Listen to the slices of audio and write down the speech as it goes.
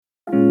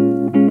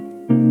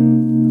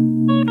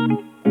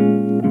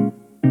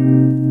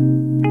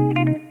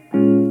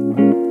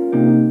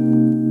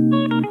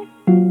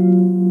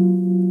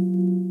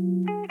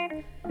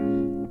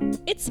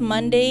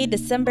Monday,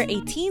 December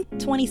 18th,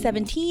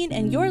 2017,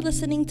 and you're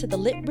listening to The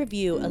Lit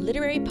Review, a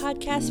literary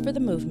podcast for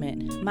the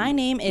movement. My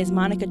name is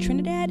Monica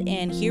Trinidad,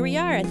 and here we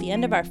are at the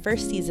end of our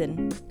first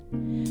season.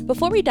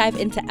 Before we dive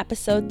into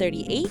episode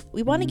 38,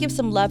 we want to give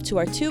some love to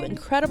our two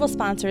incredible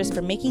sponsors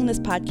for making this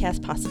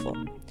podcast possible.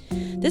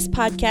 This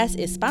podcast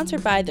is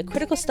sponsored by the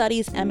Critical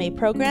Studies MA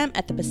program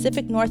at the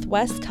Pacific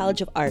Northwest College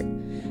of Art.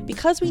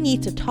 Because we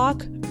need to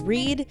talk,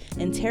 read,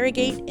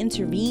 interrogate,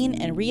 intervene,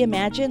 and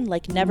reimagine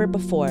like never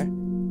before.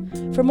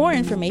 For more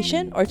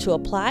information or to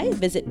apply,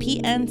 visit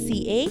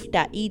pnca.edu.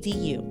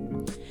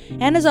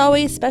 And as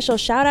always, special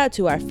shout out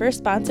to our first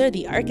sponsor,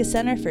 the Arcus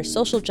Center for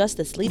Social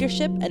Justice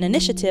Leadership, an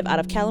initiative out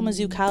of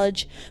Kalamazoo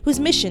College, whose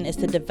mission is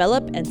to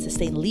develop and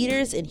sustain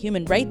leaders in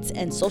human rights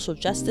and social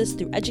justice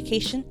through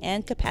education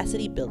and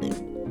capacity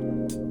building.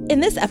 In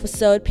this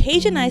episode,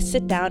 Paige and I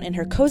sit down in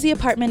her cozy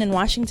apartment in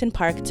Washington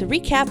Park to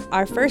recap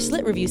our first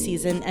Lit Review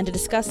season and to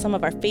discuss some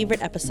of our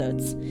favorite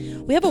episodes.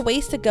 We have a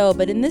ways to go,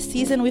 but in this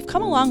season, we've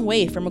come a long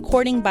way from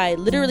recording by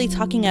literally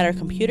talking at our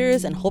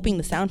computers and hoping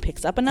the sound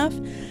picks up enough,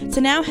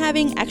 to now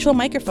having actual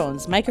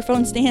microphones,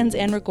 microphone stands,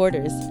 and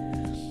recorders.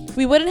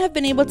 We wouldn't have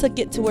been able to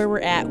get to where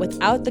we're at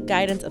without the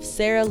guidance of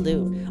Sarah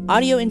Liu,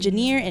 audio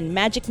engineer and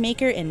magic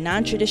maker in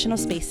non-traditional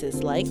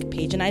spaces like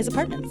Paige and I's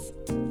apartments.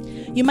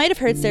 You might have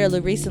heard Sarah Liu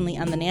recently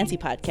on the Nancy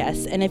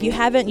podcast, and if you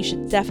haven't, you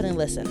should definitely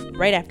listen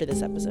right after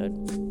this episode.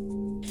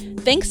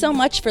 Thanks so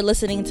much for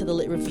listening to The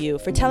Lit Review,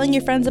 for telling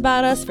your friends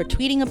about us, for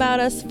tweeting about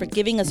us, for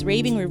giving us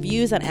raving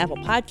reviews on Apple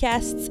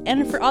Podcasts,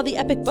 and for all the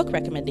epic book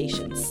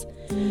recommendations.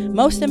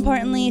 Most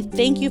importantly,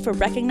 thank you for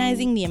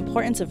recognizing the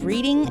importance of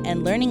reading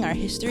and learning our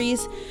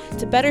histories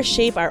to better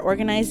shape our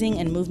organizing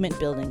and movement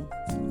building.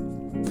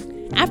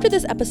 After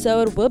this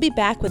episode, we'll be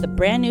back with a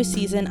brand new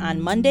season on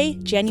Monday,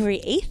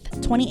 January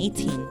 8th,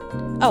 2018.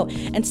 Oh,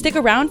 and stick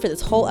around for this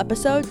whole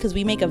episode because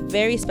we make a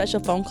very special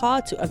phone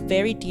call to a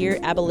very dear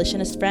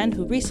abolitionist friend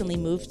who recently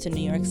moved to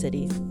New York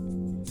City.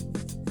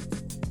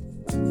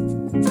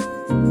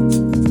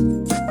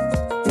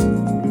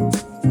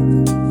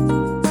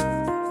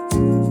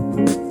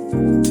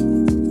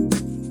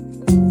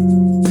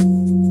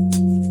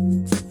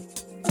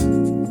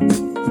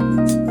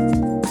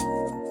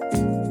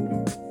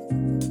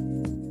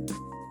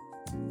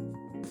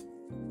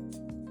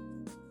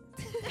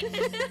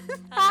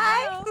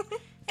 Hi.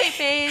 Hey,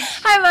 Paige.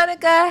 Hi,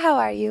 Monica. How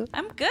are you?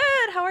 I'm good.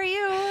 How are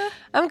you?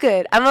 I'm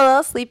good. I'm a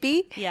little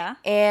sleepy. Yeah.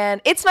 And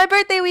it's my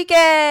birthday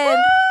weekend.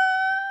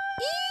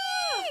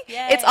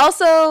 Yay. It's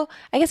also,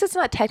 I guess it's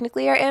not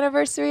technically our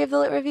anniversary of the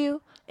Lit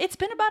Review. It's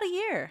been about a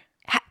year.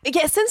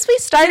 Yeah, since we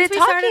started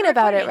talking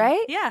about it,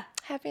 right? Yeah.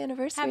 Happy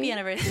anniversary. Happy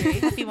anniversary.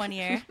 Happy 1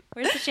 year.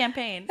 Where's the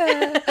champagne?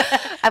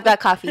 I've got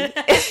coffee.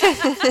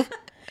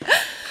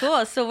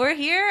 Cool. So we're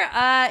here.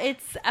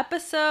 It's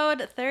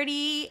episode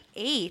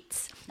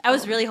 38. I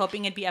was really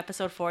hoping it'd be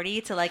episode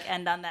 40 to like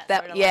end on that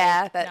sort of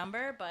that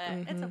number, but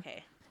it's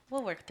okay.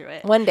 We'll work through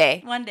it. One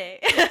day.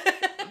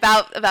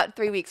 about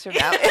 3 weeks from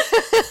now.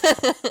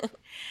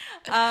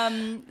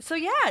 So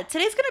yeah,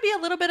 today's going to be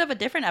a little bit of a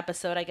different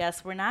episode, I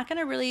guess. We're not going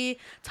to really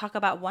talk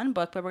about one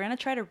book, but we're going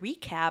to try to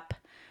recap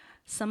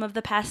some of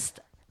the past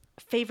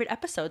favorite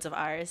episodes of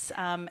ours.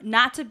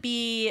 Not to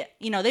be,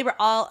 they were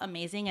all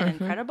amazing and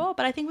incredible,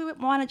 but I think we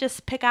want to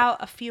just pick out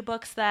a few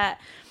books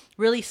that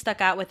really stuck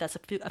out with us,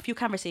 a few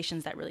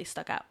conversations that really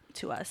stuck out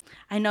to us.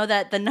 I know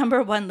that the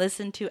number one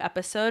listened to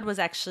episode was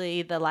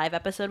actually the live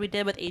episode we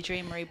did with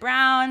Adrienne Marie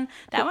Brown.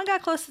 That one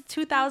got close to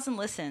 2,000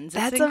 listens.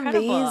 That's it's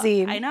incredible.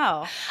 amazing. I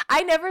know.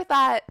 I never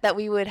thought that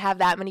we would have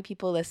that many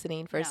people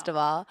listening, first of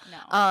all.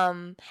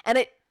 No.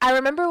 And I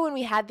remember when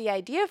we had the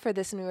idea for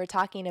this and we were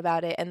talking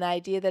about it, and the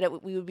idea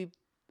that we would be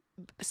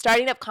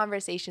starting up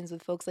conversations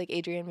with folks like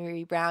Adrienne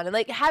Marie Brown and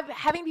like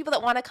having people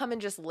that want to come and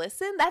just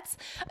listen. That's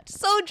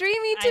so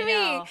dreamy to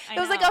me. It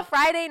was like a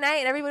Friday night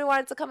and everybody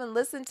wanted to come and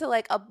listen to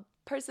like a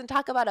person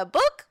talk about a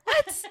book.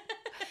 What?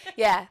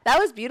 Yeah, that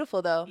was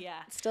beautiful though. Yeah,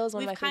 it still is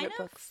one of my favorite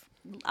books.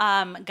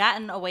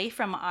 Gotten away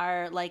from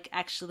our like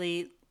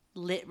actually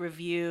lit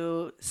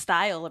review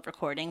style of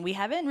recording. We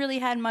haven't really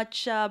had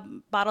much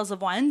bottles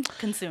of wine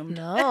consumed.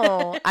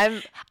 No,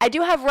 I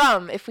do have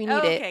rum if we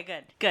need it.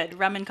 Okay, good.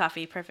 Rum and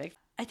coffee, perfect.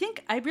 I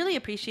think I really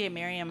appreciate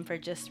Mariame for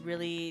just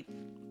really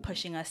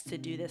pushing us to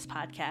do this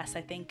podcast.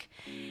 I think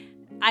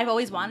I've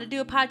always wanted to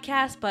do a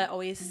podcast, but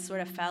always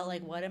sort of felt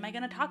like, what am I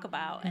going to talk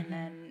about? And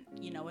then,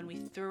 when we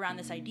threw around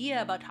this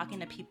idea about talking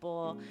to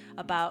people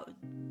about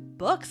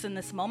books in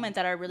this moment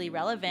that are really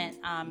relevant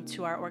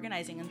to our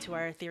organizing and to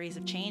our theories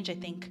of change, I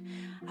think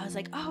I was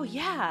like, oh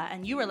yeah.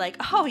 And you were like,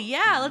 oh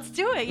yeah, let's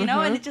do it,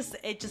 and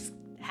it just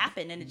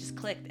happened and it just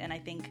clicked. And I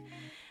think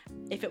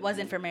if it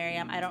wasn't for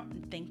Mariame, I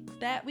don't think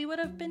that we would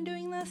have been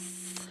doing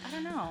this. I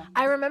don't know.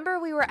 I remember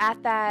we were at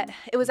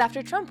it was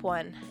after Trump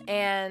won,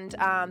 and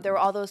there were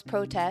all those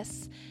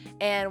protests,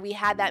 and we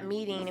had that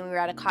meeting, and we were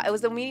at it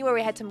was the meeting where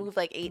we had to move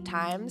like 8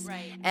 times.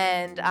 Right.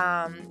 And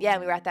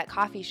we were at that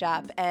coffee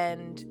shop,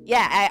 and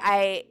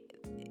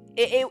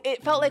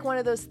it felt like one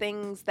of those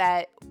things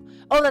that,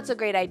 oh, that's a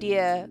great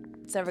idea,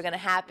 it's never going to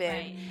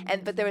happen.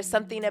 Right. But there was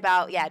something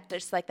about,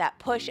 just like that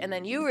push. And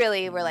then you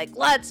really were like,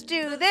 let's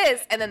do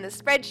this. And then the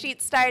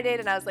spreadsheet started,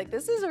 and I was like,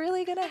 this is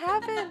really going to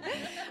happen.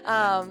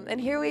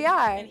 And here we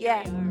are. And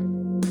here we are.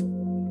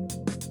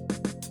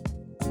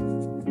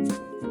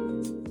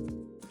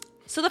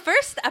 So the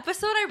first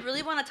episode I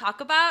really want to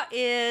talk about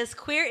is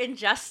Queer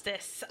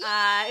Injustice.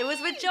 It was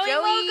with Joey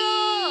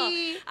Mogul.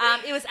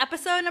 It was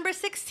episode number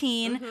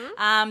 16.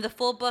 The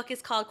full book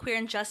is called Queer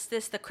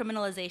Injustice, The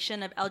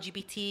Criminalization of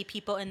LGBT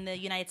People in the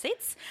United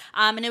States.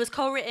 And it was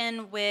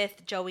co-written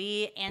with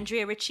Joey,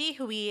 Andrea Ritchie,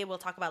 who we will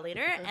talk about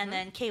later, and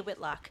then Kay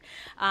Whitlock.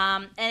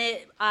 And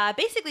it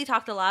basically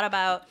talked a lot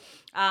about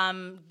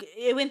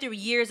it went through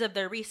years of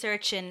their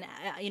research and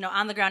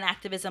on the ground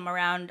activism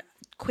around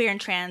queer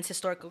and trans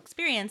historical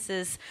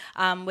experiences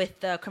with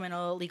the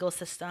criminal legal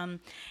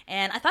system.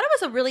 And I thought it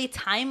was a really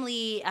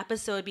timely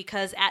episode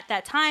because at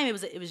that time,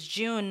 it was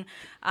June,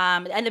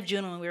 the end of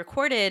June when we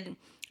recorded,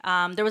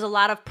 there was a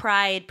lot of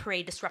Pride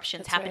Parade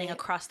disruptions happening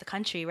across the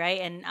country, right?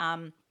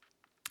 And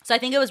so I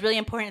think it was really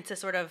important to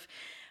sort of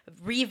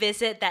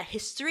revisit that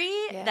history,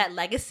 that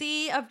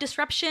legacy of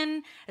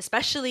disruption,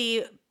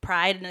 especially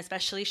Pride and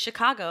especially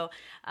Chicago.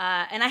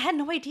 And I had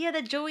no idea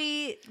that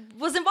Joey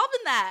was involved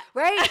in that.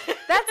 Right.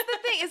 That's the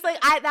thing. It's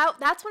like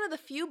that's one of the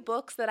few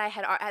books that I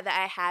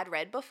had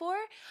read before,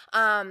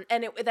 and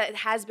that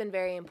has been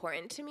very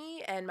important to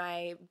me and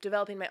my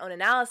developing my own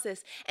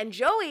analysis. And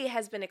Joey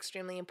has been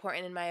extremely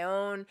important in my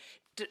own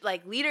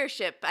like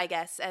leadership, I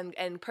guess,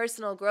 and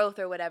personal growth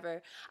or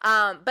whatever.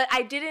 But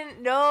I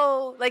didn't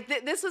know, like,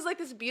 this was like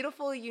this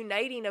beautiful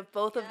uniting of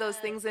both of those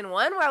things in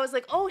one, where I was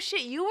like, oh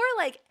shit, you were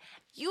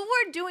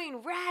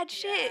doing rad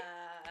shit.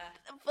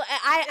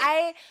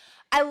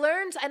 I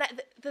learned, and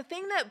the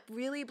thing that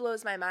really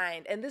blows my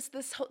mind, and this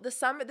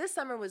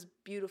summer was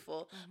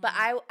beautiful, but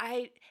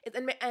I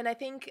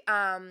think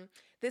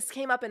this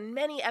came up in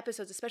many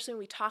episodes, especially when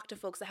we talk to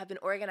folks that have been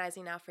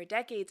organizing now for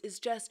decades, is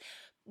just,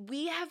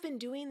 we have been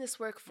doing this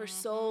work for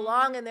so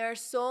long, and there are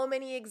so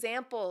many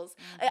examples.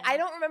 I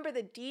don't remember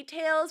the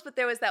details, but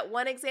there was that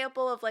one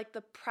example of like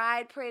the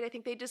Pride Parade I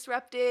think they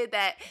disrupted,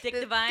 that Dick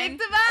Divine.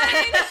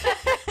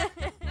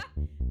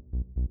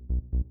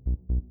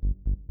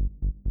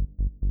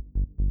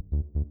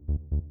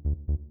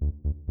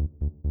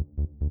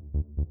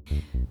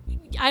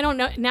 I don't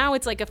know, now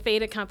it's like a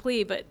fait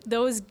accompli, but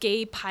those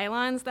gay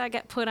pylons that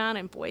get put on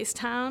in Boys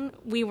Town,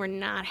 we were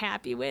not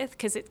happy with,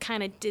 because it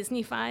kind of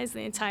Disney-fies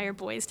the entire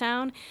Boys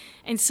Town.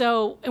 And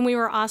we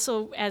were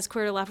also, as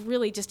Queer to Left,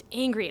 really just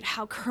angry at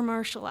how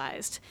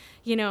commercialized,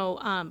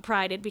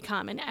 Pride had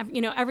become. And,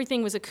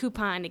 everything was a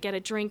coupon to get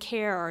a drink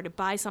here or to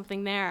buy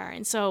something there.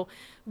 And so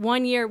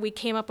one year we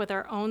came up with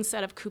our own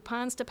set of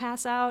coupons to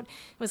pass out. It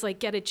was like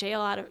get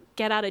out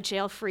of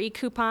jail free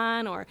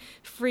coupon, or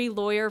free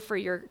lawyer for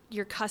your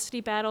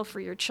custody battle for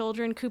your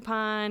children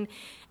coupon.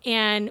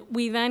 And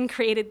we then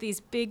created these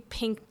big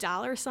pink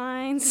dollar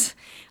signs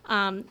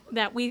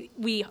that we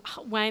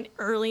went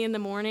early in the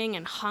morning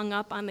and hung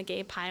up on the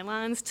gay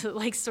pylons to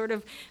like sort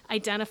of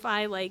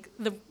identify like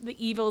the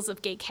evils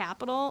of gay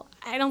capital.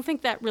 I don't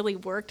think that really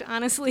worked,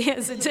 honestly,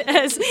 as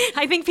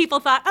I think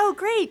people thought, oh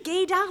great,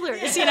 gay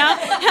dollars,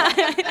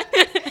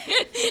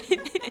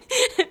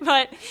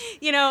 But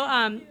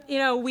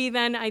we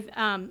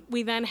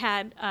then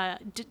had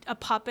a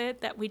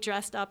puppet that we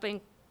dressed up in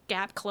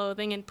Gap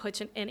clothing and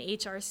put an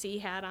HRC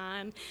hat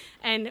on,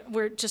 and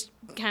we're just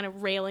kind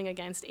of railing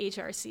against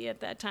HRC at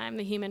that time,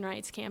 the Human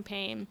Rights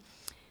Campaign.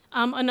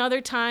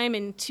 Another time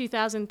in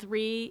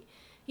 2003,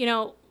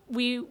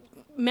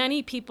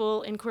 many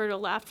people in Queer to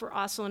Left were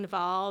also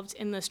involved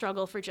in the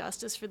struggle for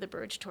justice for the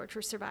Burge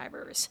torture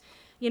survivors.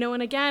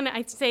 And again,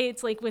 I'd say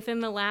it's like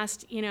within the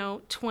last,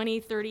 20,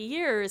 30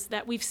 years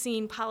that we've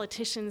seen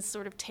politicians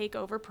sort of take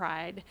over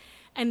Pride,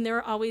 and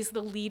they're always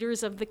the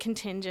leaders of the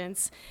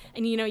contingents.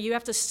 And, you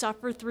have to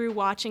suffer through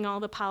watching all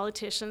the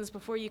politicians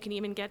before you can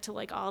even get to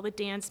like all the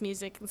dance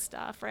music and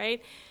stuff,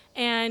 right?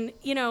 And,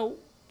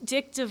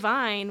 Dick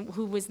Divine,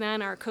 who was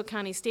then our Cook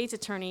County State's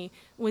Attorney,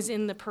 was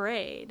in the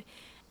parade.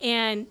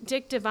 And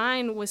Dick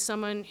Divine was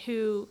someone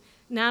who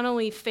not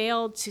only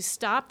failed to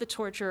stop the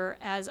torture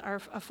as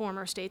a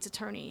former state's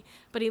attorney,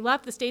 but he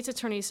left the state's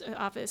attorney's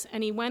office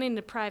and he went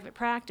into private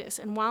practice.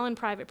 And while in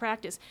private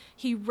practice,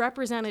 he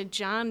represented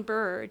John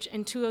Burge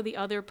and two of the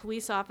other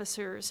police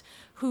officers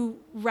who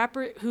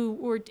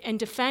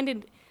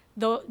defended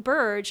the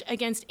Burge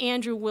against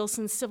Andrew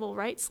Wilson's civil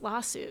rights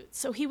lawsuit.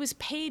 So he was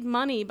paid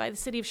money by the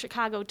city of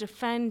Chicago to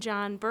defend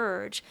John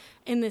Burge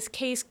in this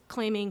case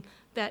claiming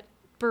that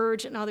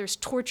Burge and others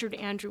tortured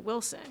Andrew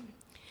Wilson.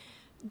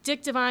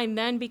 Dick Divine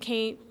then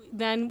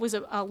was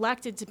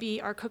elected to be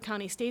our Cook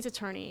County State's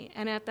Attorney,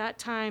 and at that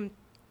time,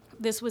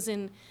 this was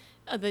in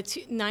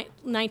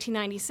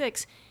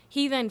 1996,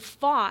 he then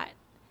fought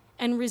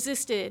and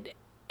resisted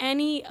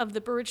any of the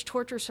Burge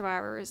torture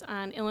survivors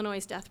on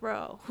Illinois' death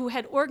row who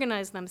had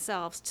organized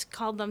themselves,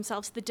 called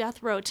themselves the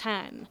Death Row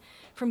 10,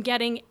 from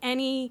getting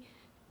any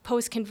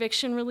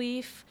post-conviction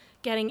relief,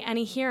 getting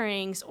any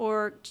hearings,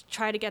 or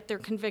try to get their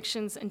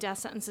convictions and death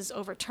sentences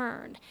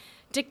overturned.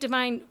 Dick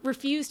Devine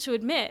refused to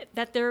admit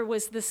that there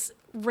was this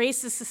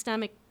racist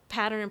systemic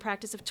pattern and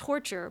practice of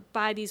torture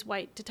by these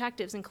white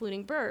detectives,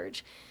 including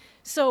Burge.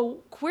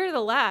 So Queer to the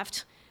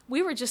Left,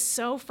 we were just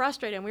so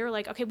frustrated. And we were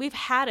like, okay, we've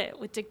had it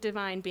with Dick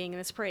Devine being in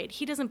this parade.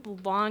 He doesn't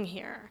belong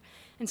here.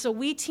 And so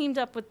we teamed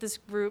up with this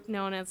group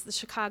known as the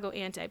Chicago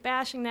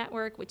Anti-Bashing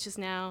Network, which is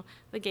now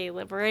the Gay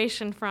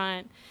Liberation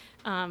Front,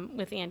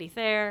 with Andy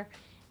Thayer.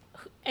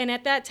 And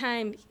at that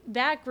time,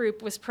 that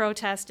group was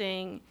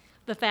protesting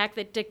the fact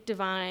that Dick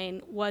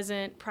Devine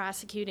wasn't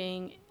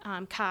prosecuting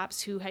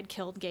cops who had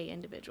killed gay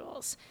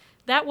individuals.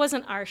 That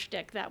wasn't our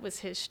shtick, that was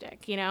his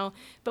shtick, you know?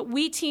 But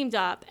we teamed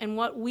up, and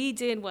what we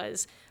did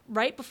was,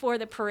 right before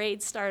the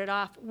parade started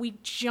off, we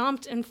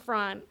jumped in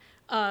front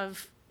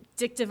of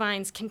Dick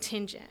Devine's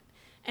contingent.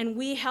 And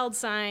we held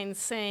signs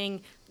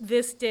saying,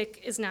 "This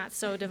Dick is not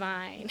so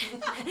divine."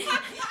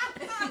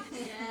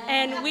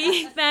 And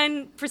we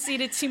then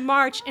proceeded to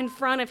march in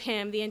front of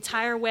him the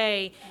entire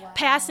way,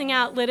 passing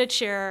out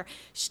literature,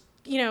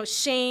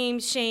 shame,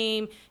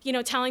 shame,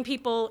 telling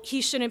people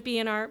he shouldn't be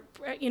in our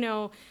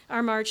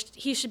march,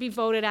 he should be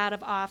voted out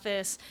of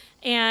office.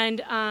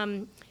 And,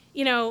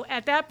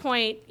 at that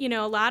point,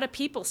 a lot of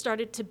people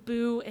started to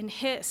boo and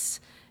hiss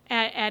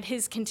at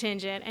his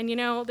contingent. And,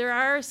 there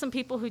are some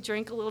people who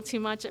drink a little too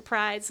much at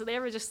Pride, so they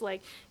were just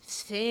like,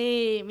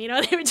 shame, they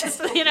were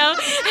just,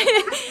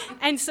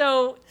 And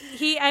so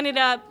he ended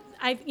up,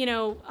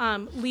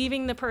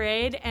 leaving the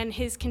parade, and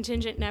his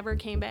contingent never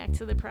came back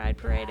to the Pride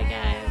Parade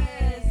again.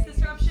 Yes,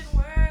 disruption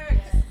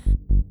works.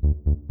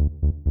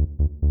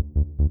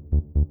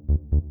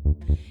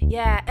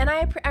 Yeah, and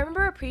I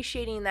remember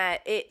appreciating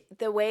that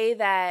the way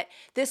that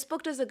this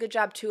book does a good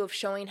job too of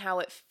showing how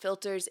it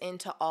filters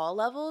into all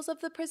levels of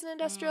the prison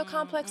industrial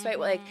complex, right?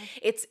 Like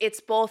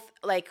it's both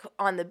like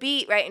on the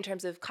beat, right, in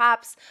terms of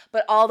cops,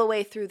 but all the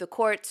way through the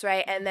courts,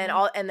 right, and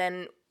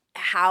then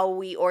how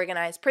we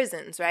organize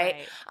prisons, right?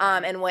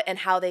 And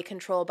how they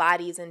control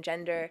bodies and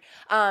gender,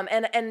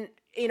 and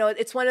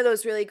it's one of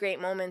those really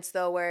great moments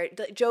though where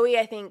Joey,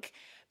 I think,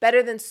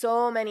 better than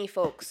so many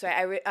folks,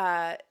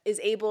 right,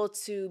 is able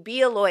to be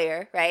a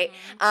lawyer, right,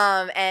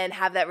 and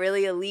have that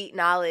really elite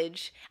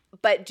knowledge,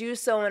 but do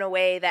so in a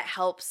way that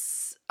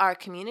helps our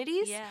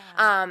communities,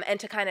 and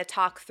to kind of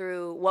talk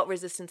through what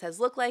resistance has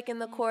looked like in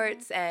the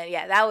courts.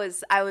 And I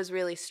was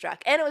really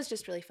struck, and it was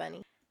just really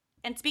funny.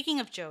 And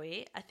speaking of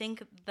Joey, I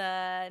think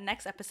the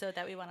next episode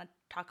that we want to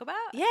talk about.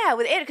 Yeah,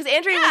 with Andrea, because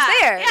Andrea was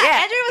there.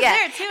 Yeah, Andrea was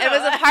there too. It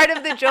was a part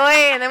of the joy,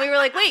 and then we were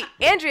like, wait,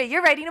 Andrea,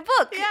 you're writing a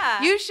book.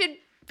 Yeah. You should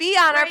be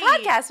on our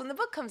podcast when the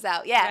book comes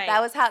out.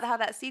 That was how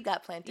that seed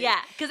got planted. Yeah,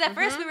 because at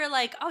first we were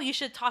like, oh, you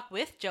should talk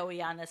with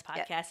Joey on this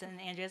podcast. And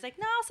Andrea's like,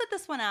 no, I'll set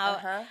this one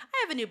out. I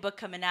have a new book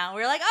coming out.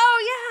 We were like,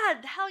 oh,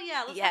 yeah, hell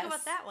yeah, let's talk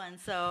about that one.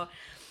 So,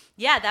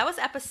 yeah, that was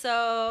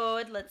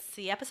episode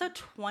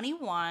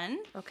 21.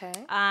 Okay.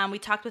 We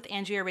talked with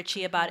Andrea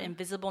Ritchie about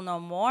Invisible No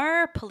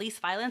More, police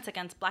violence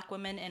against Black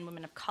women and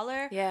women of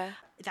color. Yeah.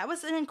 That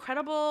was an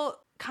incredible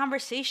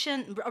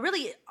conversation, a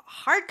really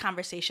hard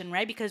conversation,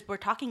 right? Because we're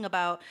talking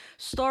about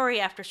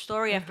story after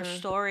story after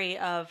story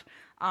of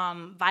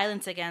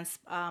violence against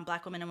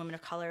Black women and women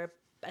of color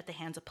at the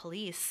hands of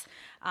police.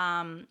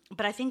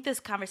 But I think this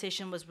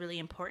conversation was really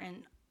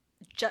important.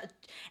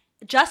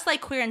 Just like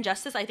Queer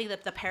Injustice, I think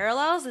that the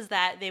parallels is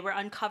that they were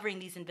uncovering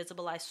these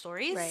invisibilized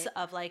stories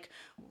of like,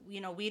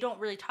 we don't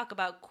really talk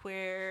about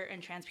queer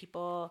and trans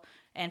people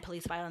and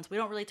police violence. We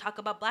don't really talk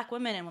about Black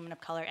women and women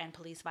of color and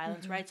police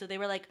violence, right? So they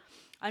were like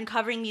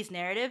uncovering these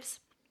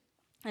narratives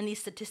and these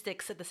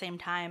statistics at the same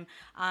time,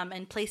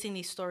 and placing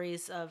these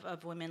stories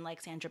of women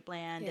like Sandra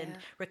Bland and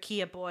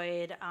Rakia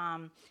Boyd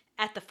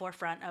at the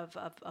forefront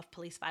of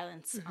police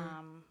violence.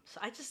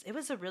 So it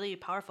was a really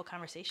powerful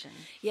conversation.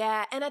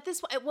 Yeah, and at this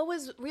point, what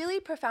was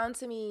really profound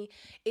to me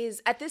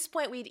is at this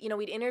point we'd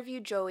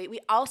interviewed Joey.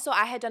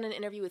 I had done an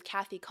interview with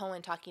Kathy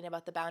Cohen talking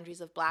about the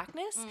boundaries of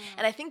Blackness,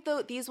 and I think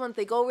these ones,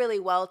 they go really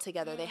well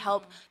together. They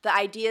help the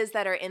ideas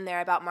that are in there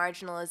about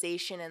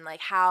marginalization and like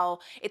how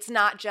it's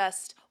not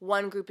just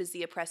one group is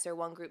the oppressor,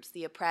 one group's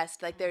the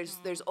oppressed. Like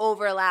there's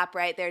overlap,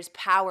 right? There's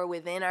power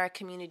within our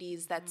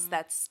communities that's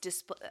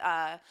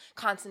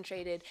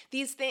concentrated.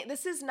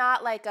 This is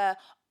not like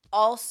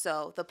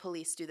also the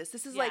police do this.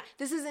 This is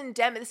this is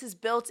endemic. This is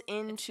built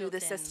into the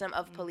system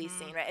of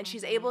policing, right? And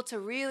she's able to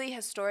really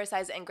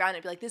historicize it and ground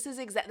it. Be like, this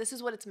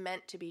is what it's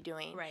meant to be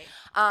doing, right?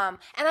 And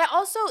I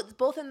also,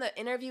 both in the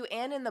interview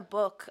and in the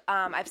book,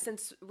 I've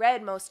since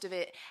read most of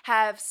it,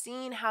 have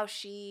seen how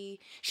she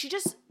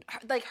just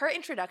like her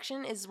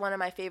introduction is one of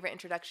my favorite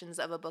introductions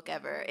of a book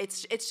ever.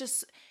 It's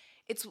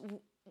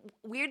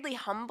weirdly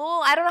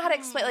humble. I don't know how to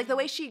explain, like the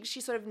way she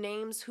sort of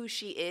names who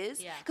she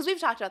is. Because we've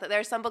talked about that. There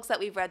are some books that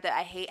we've read that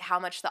I hate how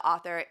much the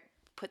author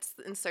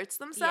inserts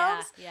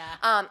themselves.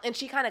 And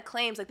she kind of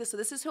claims like this. So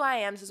this is who I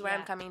am. This is where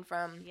I'm coming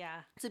from.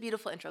 It's a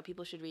beautiful intro.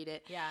 People should read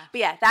it.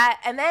 But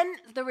that, and then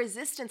the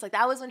resistance, like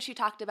that was when she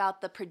talked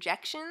about the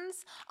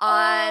projections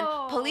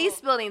on police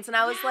buildings, and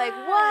I was like,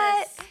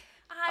 what?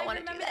 I want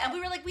to do that. And we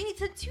were like, we need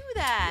to do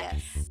that.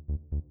 Yes.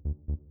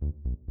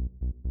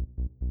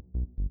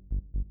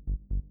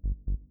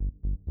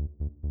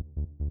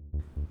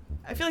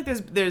 I feel like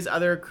there's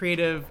other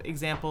creative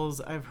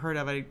examples I've heard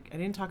of. I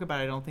didn't talk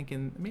about it, I don't think,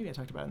 maybe I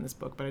talked about it in this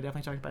book, but I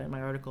definitely talked about it in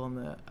my article in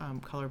the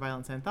Color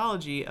Violence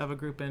Anthology, of a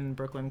group in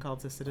Brooklyn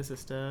called Sista de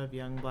Sista, of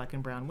young black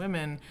and brown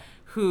women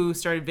who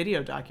started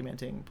video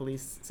documenting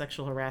police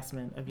sexual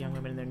harassment of young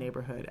women in their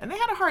neighborhood. And they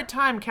had a hard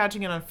time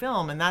catching it on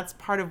film, and that's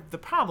part of the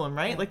problem,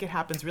 right? Like, it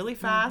happens really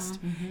fast.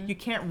 You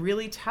can't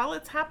really tell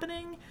it's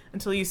happening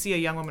until you see a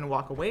young woman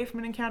walk away from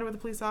an encounter with a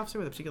police officer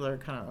with a particular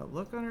kind of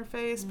look on her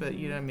face, but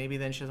maybe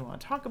then she doesn't want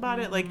to talk about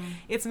it. Like,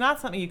 it's not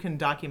something you can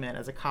document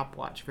as a cop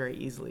watch very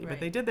easily, but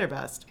they did their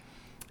best.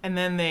 And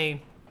then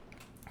they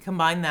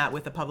combined that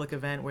with a public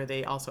event where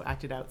they also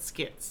acted out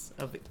skits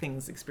of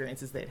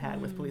experiences they'd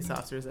had with police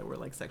officers that were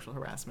like sexual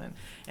harassment.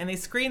 And they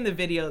screened the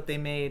video that they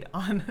made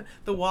on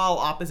the wall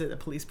opposite the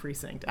police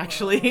precinct,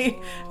 actually,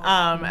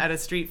 at a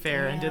street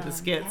fair, and did the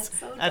skits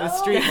at a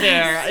street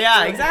fair.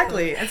 Yeah,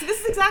 exactly. And so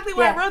this is exactly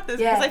why I wrote this,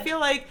 because I feel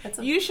like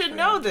you should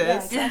know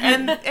this,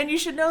 and you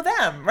should know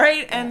them,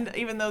 right? And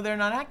even though they're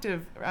not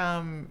active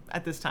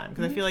at this time,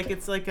 because I feel like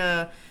it's like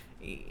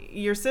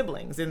your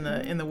siblings in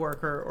the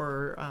work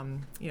or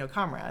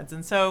comrades.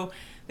 And so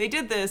they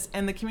did this,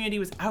 and the community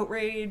was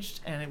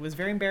outraged, and it was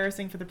very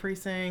embarrassing for the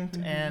precinct,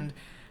 and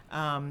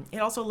it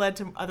also led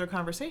to other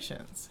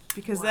conversations,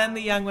 because then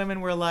the young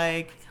women were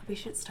like, we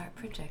should start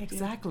projecting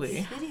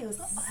exactly videos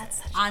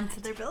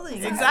onto their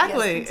buildings.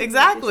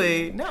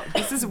 Exactly. No,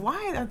 this is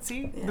why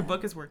the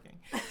book is working.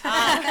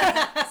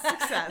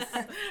 Success.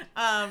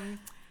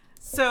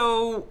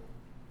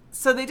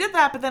 So they did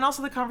that, but then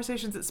also the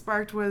conversations it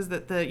sparked was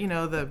that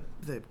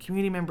the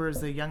community members,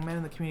 the young men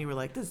in the community, were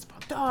like, this is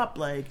fucked up,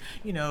 like,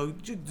 you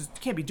just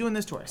can't be doing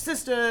this to our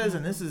sisters,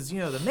 and this is,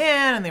 the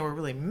man, and they were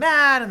really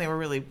mad, and they were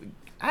really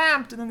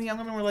amped, and then the young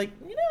women were like,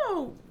 you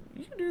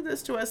can do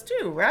this to us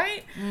too,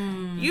 right?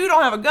 You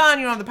don't have a gun,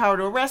 you don't have the power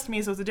to arrest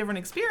me, so it's a different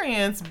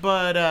experience,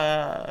 but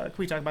can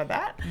we talk about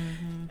that?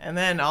 And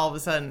then all of a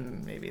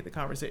sudden, maybe the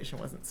conversation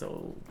wasn't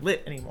so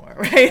lit anymore,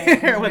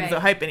 right? Or wasn't so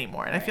hype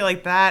anymore, and I feel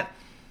like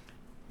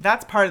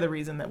that's part of the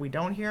reason that we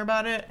don't hear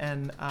about it,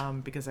 and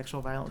because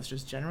sexual violence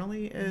just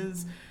generally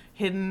is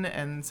hidden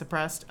and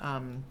suppressed.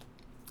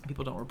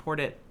 People don't report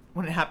it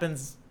when it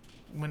happens,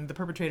 when the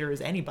perpetrator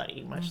is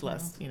anybody, much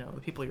less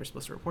the people you're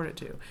supposed to report it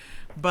to.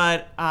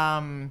 But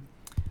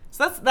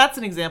so that's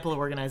an example of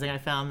organizing I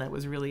found that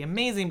was really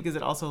amazing, because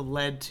it also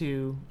led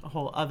to a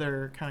whole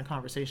other kind of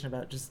conversation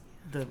about just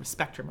the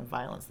spectrum of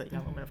violence that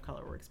young women of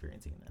color were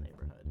experiencing in that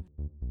neighborhood.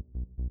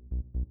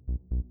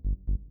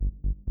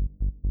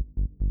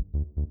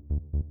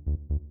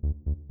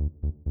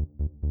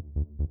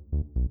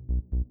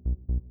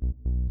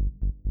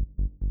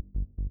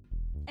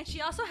 And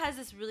she also has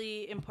this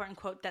really important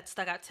quote that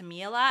stuck out to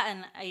me a lot,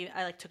 and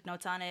I took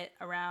notes on it,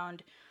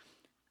 around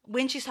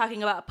when she's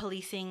talking about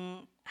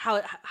policing,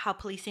 how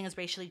policing is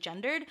racially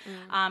gendered.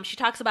 She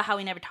talks about how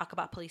we never talk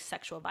about police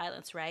sexual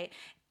violence, right?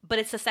 But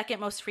it's the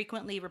second most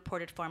frequently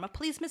reported form of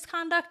police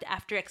misconduct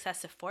after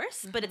excessive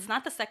force, but it's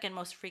not the second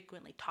most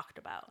frequently talked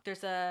about.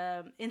 There's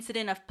a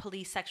incident of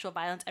police sexual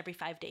violence every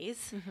 5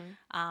 days.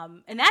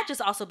 And that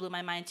just also blew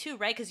my mind too,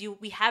 right? Because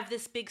we have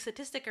this big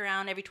statistic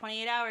around every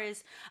 28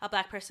 hours, a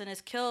black person is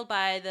killed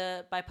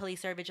by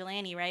police or a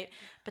vigilante, right?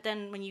 But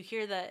then when you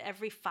hear that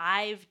every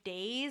 5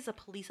 days, a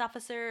police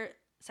officer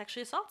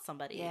sexually assaults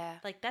somebody.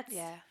 Like, that's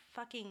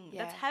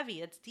that's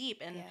heavy, it's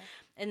deep.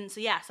 And so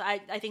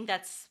I think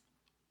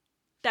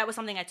that was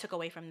something I took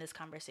away from this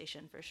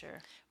conversation for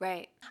sure.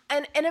 Right.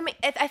 And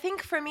I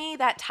think for me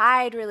that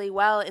tied really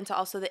well into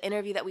also the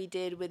interview that we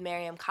did with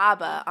Mariame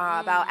Kaba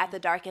about At the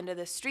Dark End of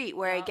the Street,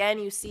 where again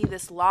you see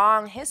this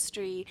long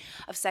history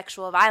of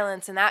sexual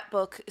violence in that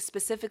book,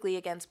 specifically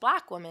against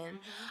Black women.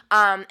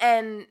 That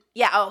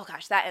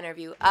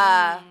interview.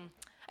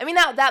 I mean,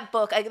 that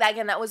book,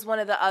 again, that was one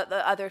of the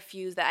other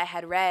few that I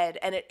had read,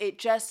 and it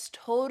just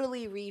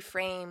totally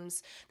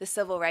reframes the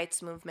civil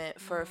rights movement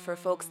for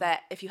folks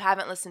that, if you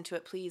haven't listened to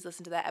it, please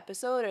listen to that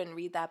episode and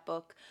read that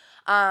book,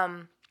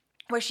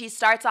 where she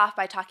starts off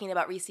by talking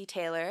about Recy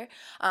Taylor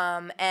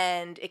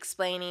and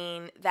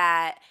explaining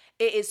that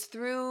it is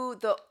through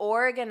the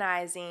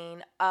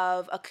organizing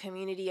of a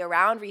community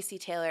around Recy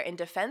Taylor in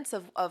defense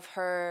of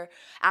her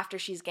after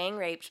she's gang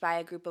raped by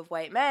a group of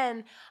white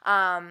men,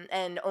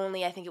 and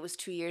only, I think it was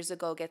 2 years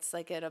ago, gets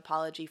like an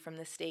apology from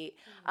the state.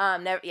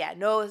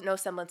 No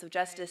semblance of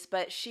justice,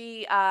 but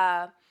she,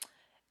 that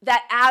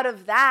out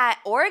of that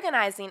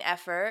organizing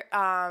effort,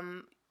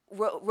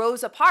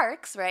 Rosa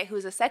Parks, right,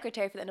 who's a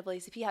secretary for the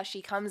NAACP, how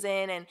she comes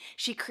in and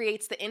she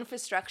creates the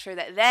infrastructure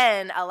that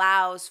then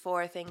allows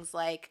for things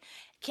like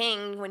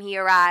King, when he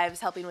arrives,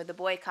 helping with the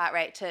boycott,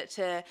 right,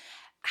 to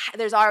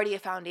there's already a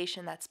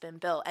foundation that's been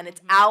built, and it's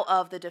out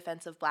of the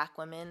defense of Black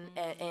women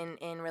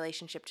in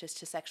relationship to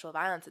sexual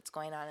violence that's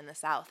going on in the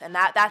South. And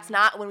that's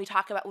not, when we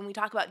talk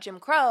about Jim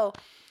Crow,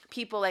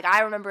 people, like,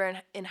 I remember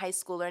in high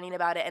school learning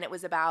about it, and it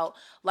was about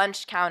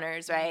lunch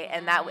counters, right?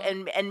 And that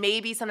and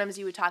maybe sometimes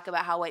you would talk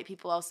about how white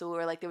people also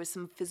were like, there was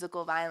some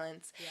physical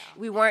violence.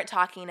 We weren't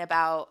talking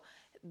about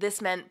this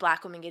meant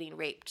Black women getting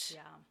raped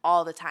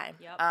all the time.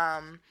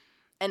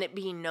 and it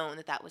being known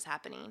that that was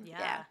happening.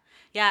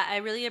 Yeah, I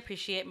really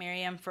appreciate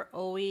Mariame for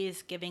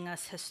always giving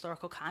us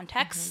historical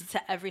context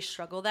to every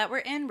struggle that we're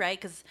in, right?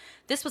 Because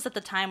this was at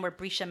the time where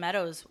Brescia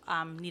Meadows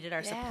needed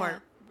our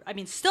support. I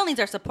mean, still needs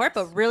our support,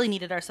 but really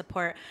needed our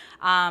support.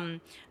 They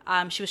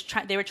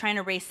were trying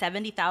to raise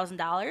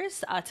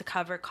 $70,000 to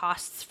cover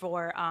costs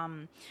for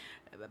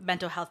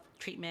mental health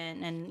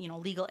treatment and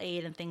legal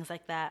aid and things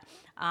like that.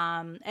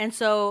 And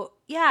so,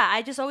 yeah,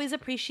 I just always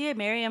appreciate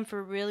Mariame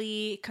for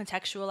really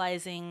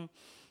contextualizing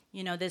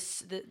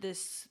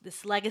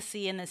this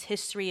legacy and this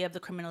history of the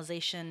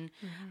criminalization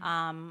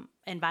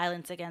and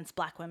violence against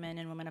Black women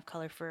and women of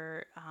color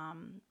for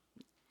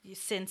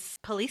since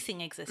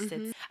policing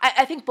existed.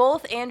 I think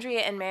both Andrea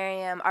and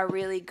Mariame are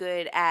really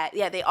good at,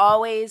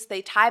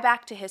 they tie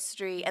back to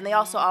history, and they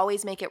also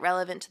always make it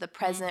relevant to the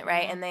present,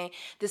 right? And they,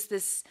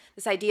 this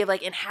idea of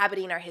like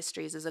inhabiting our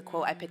histories is a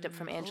quote I picked up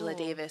from Angela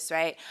Davis,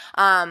 right?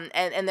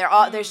 And they're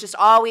all, there's just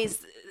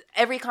always,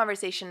 every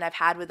conversation I've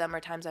had with them or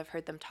times I've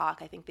heard them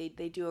talk, I think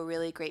they do a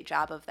really great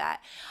job of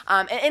that.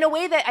 And in a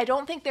way that I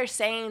don't think they're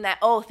saying that,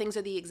 things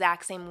are the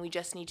exact same and we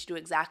just need to do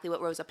exactly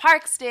what Rosa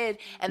Parks did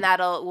and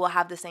we'll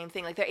have the same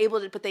thing. Like they're able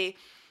to, but they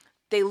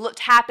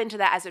tap into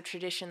that as a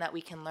tradition that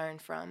we can learn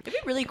from. It'd be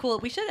really cool.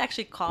 We should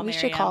actually call Mariame. We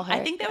should call her. I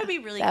think that would be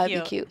really cute. That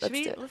would be cute. Let's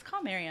do it. Let's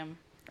call Mariame.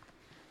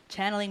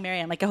 Channeling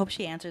Mariame. Like, I hope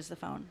she answers the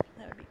phone.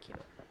 That would be cute.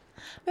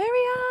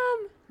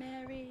 Mariame.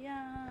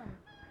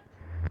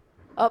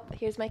 Oh,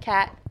 here's my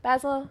cat.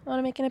 Basil, want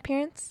to make an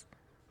appearance?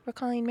 We're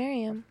calling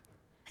Mariame.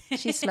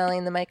 She's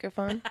smelling the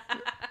microphone.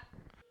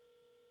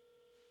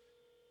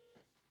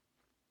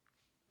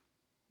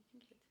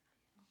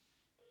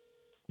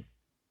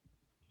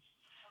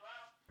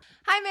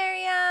 Hi,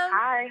 Mariame.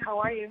 Hi, how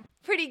are you?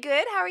 Pretty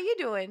good. How are you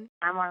doing?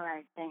 I'm all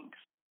right, thanks.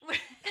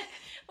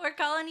 We're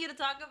calling you to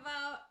talk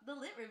about the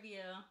Lit Review.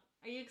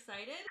 Are you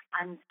excited?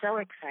 I'm so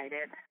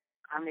excited.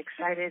 I'm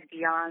excited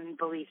beyond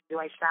belief. Do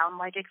I sound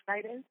like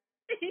excited?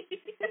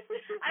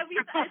 I mean,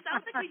 it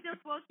sounds like we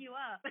just woke you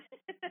up.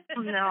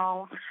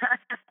 No.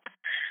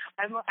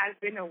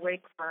 I've been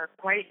awake for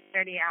quite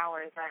many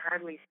hours. I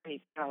hardly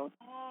sleep, so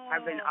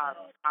I've been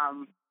up.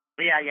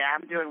 Yeah,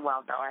 I'm doing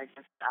well though. I've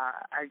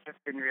just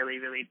been really,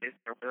 really busy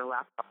over the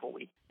last couple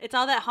weeks. It's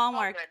all that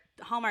Hallmark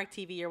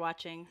TV you're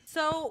watching.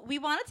 So we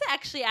wanted to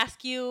actually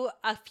ask you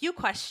a few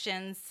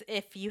questions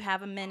if you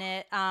have a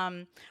minute.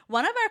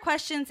 One of our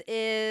questions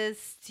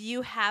is, do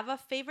you have a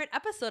favorite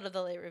episode of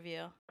the Lit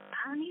Review?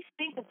 Let me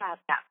think about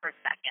that for a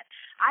second.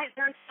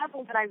 There are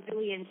several that I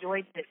really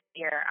enjoyed this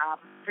year.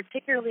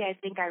 Particularly, I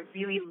think I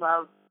really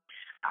loved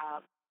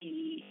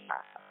the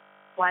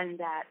one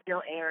that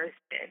Bill Ayers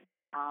did.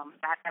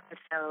 That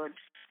episode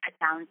I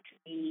found to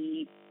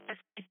be,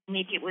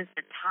 maybe it was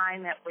the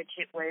time at which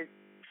it was,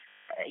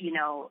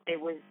 it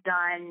was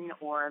done,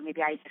 or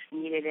maybe I just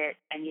needed it.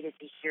 I needed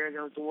to hear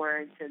those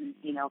words and,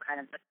 kind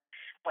of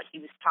what he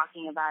was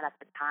talking about at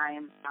the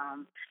time.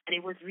 And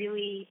it was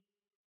really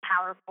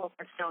powerful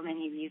for so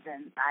many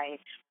reasons. I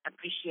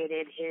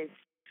appreciated his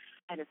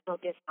kind of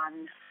focus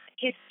on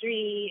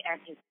history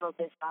and his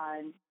focus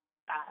on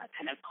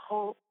kind of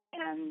hope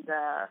and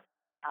the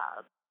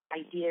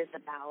ideas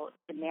about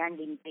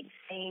demanding big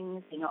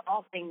things,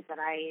 all things that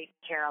I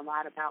care a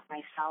lot about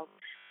myself.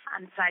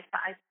 So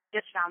I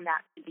just found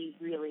that to be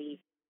really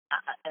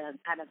a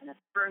kind of an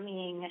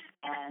affirming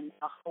and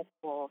a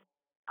hopeful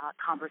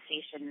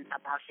conversation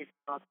about his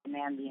book,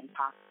 Demand the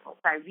Impossible.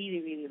 So I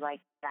really, really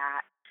liked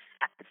that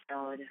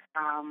episode.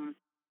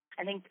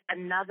 I think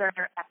another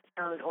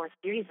episode or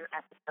series of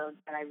episodes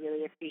that I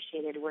really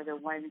appreciated were the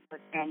ones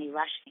with Annie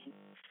Rushing.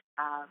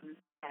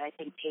 That I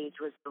think Paige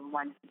was the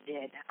one who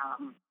did.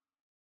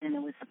 And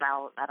it was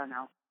about,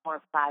 4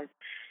 or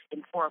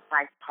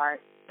 5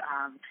 parts.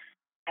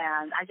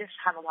 And I just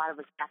have a lot of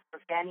respect for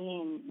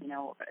Fanny and,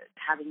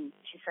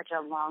 she's such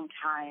a long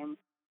time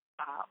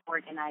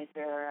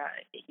organizer,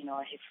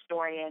 a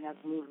historian of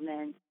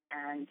movement.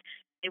 And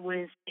it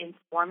was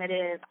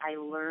informative. I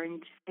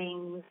learned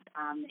things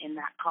in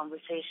that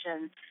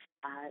conversation.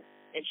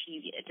 And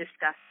she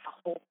discussed a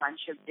whole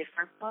bunch of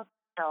different books.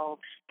 So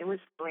it was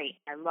great.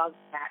 I loved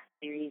that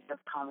series of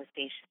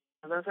conversations.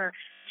 So those are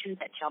 2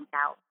 that jumped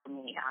out for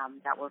me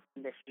that were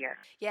from this year.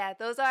 Yeah,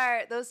 those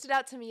stood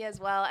out to me as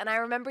well. And I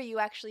remember you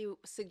actually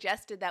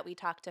suggested that we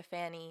talk to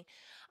Fanny.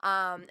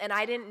 And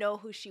I didn't know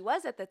who she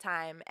was at the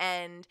time.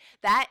 And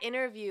that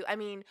interview, I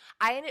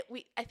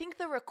think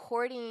the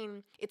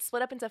recording, it's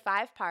split up into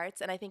 5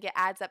 parts, and I think it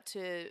adds up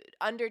to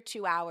under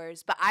 2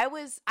 hours. But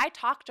I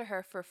talked to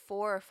her for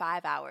 4 or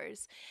 5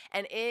 hours,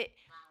 and it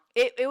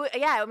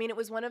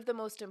was one of the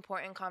most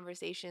important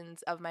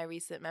conversations of my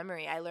recent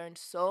memory. I learned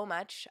so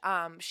much.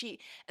 I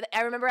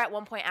remember at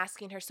one point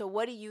asking her, so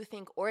what do you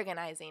think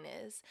organizing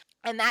is?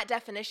 And that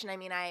definition,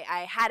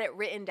 I had it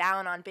written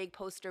down on big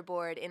poster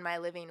board in my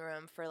living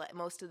room for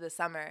most of the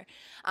summer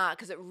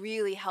because it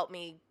really helped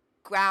me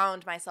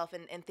ground myself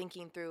in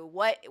thinking through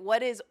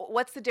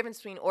what's the difference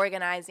between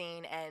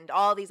organizing and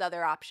all these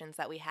other options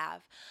that we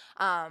have.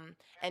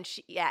 And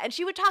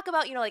she would talk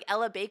about, like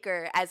Ella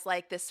Baker as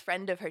like this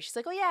friend of hers. She's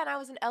like, oh yeah, and I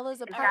was in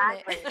Ella's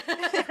apartment.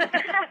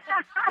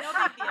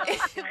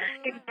 Exactly.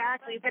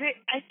 Exactly. But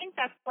I think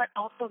that's what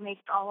also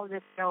makes all of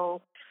this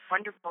so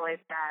wonderful is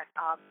that,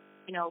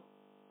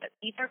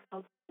 these are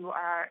folks who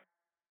are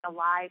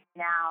alive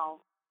now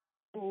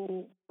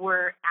who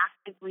were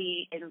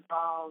actively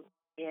involved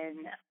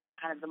in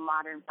kind of the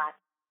modern Black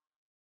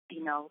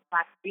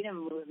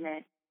freedom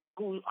movement,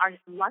 who are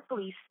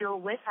luckily still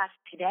with us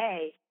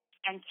today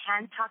and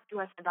can talk to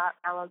us about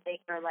Ella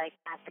Baker like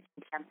as a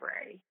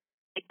contemporary.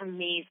 It's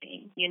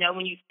amazing,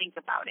 when you think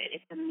about it.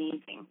 It's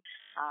amazing.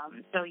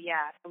 So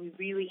we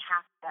really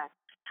have to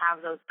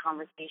have those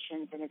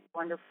conversations, and it's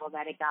wonderful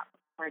that it got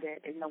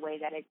recorded in the way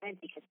that it did,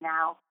 because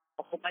now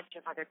a whole bunch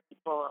of other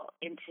people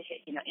into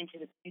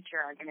the future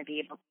are going to be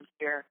able to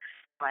hear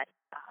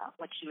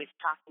what she was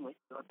talking with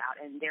you about,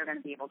 and they're going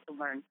to be able to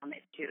learn from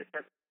it too. So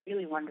it's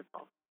really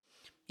wonderful.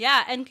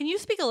 Yeah, and can you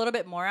speak a little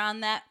bit more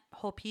on that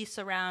whole piece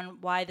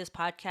around why this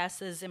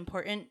podcast is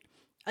important?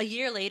 A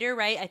year later,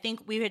 right? I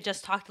think we had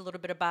just talked a little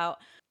bit about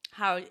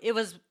how it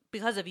was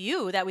because of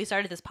you that we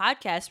started this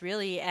podcast,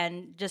 really,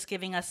 and just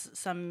giving us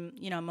some,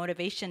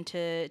 motivation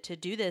to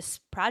do this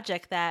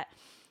project that,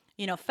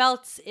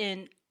 felt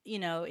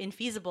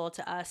infeasible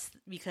to us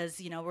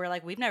because, we're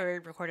like, we've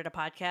never recorded a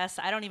podcast.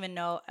 I don't even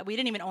know. We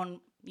didn't even own,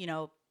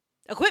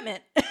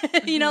 equipment,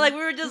 like we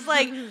were just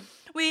like,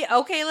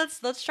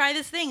 let's try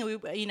this thing.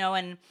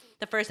 And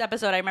the first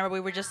episode, I remember we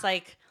were just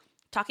like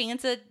talking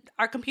into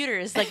our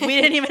computers. Like we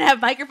didn't even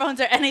have microphones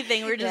or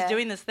anything. We were just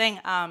doing this thing.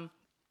 And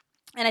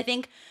I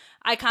think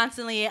I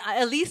constantly,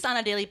 at least on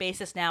a daily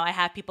basis now, I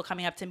have people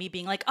coming up to me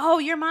being like, oh,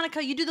 you're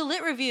Monica, you do the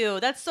Lit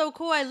Review. That's so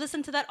cool. I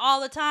listen to that all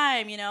the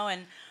time,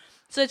 and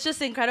so it's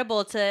just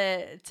incredible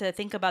to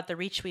think about the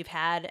reach we've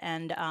had.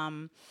 And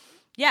I'm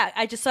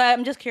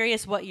just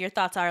curious what your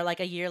thoughts are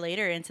like a year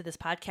later into this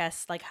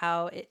podcast, like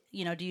how it,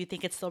 do you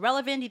think it's still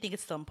relevant? Do you think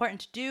it's still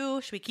important to do?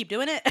 Should we keep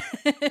doing it?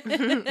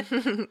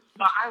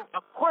 Well,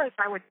 of course,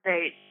 I would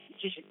say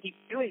you should keep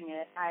doing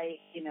it. I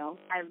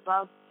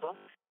love books.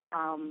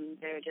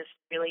 They're just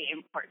really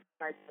important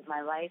parts of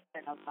my life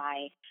and of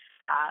my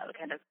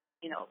kind of,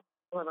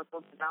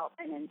 political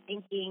development and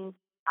thinking.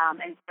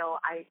 And so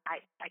I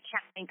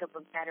can't think of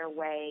a better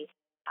way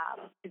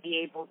to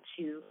be able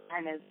to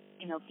kind of,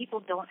 people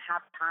don't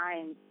have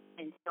time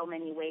in so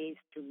many ways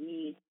to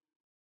read.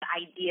 The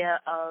idea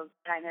of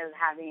kind of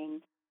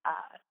having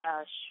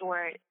a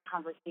short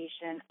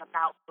conversation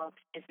about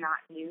books is not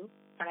new,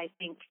 but I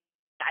think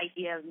the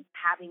idea of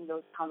having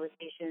those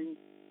conversations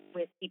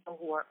with people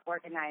who are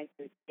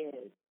organizers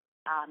is,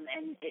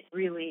 and it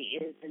really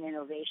is an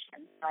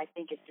innovation. So I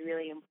think it's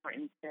really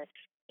important to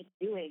keep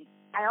doing.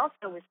 I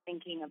also was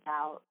thinking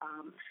about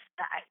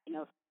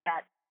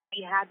that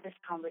we had this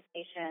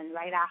conversation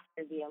right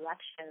after the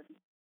election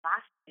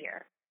last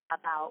year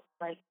about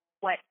like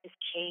what has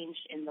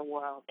changed in the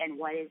world and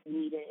what is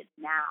needed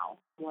now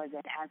more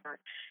than ever.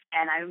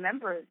 And I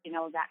remember,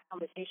 that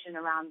conversation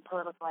around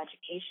political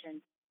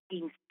education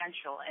being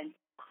central and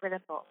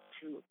critical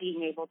to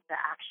being able to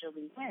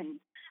actually win,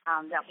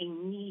 that we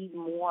need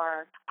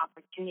more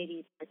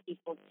opportunities for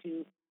people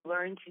to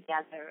learn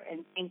together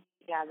and think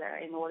together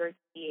in order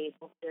to be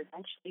able to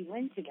eventually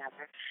win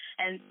together.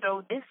 And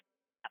so this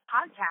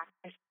podcast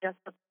is just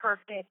the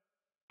perfect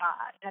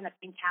kind of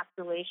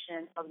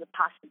encapsulation of the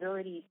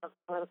possibilities of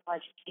political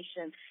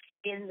education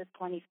in the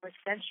 21st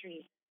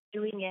century,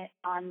 doing it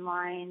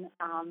online,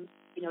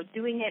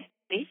 doing it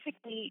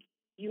basically,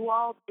 you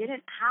all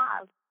didn't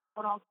have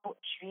quote-unquote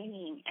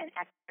training and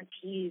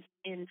expertise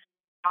in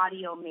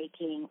audio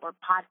making or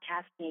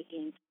podcast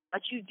making,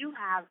 but you do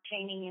have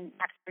training and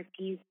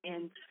expertise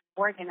in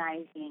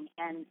organizing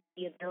and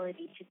the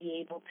ability to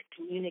be able to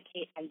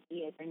communicate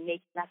ideas and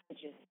make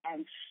messages.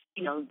 And,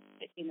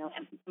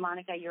 and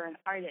Monica, you're an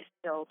artist,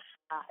 so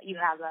you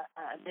have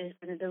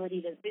an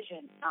ability to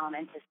vision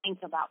and to think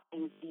about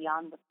things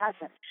beyond the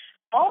present.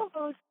 All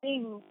those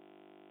things,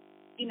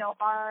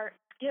 are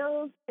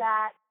skills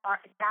that are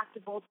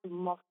adaptable to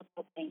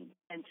multiple things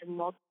and to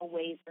multiple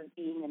ways of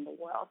being in the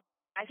world.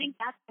 I think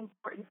that's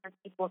important for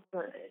people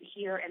to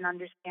hear and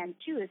understand,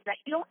 too, is that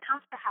you don't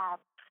have to have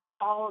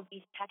all of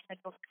these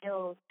technical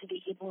skills to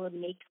be able to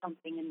make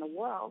something in the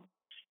world.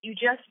 You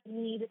just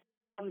need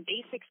some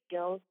basic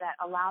skills that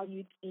allow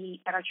you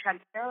that are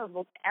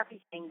transferable to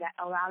everything, that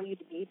allow you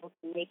to be able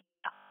to make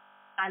stuff.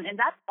 And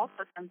that's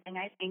also something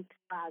I think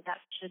that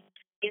should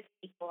give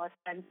people a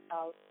sense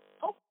of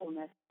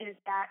hopefulness, is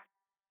that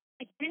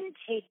it didn't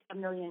take $1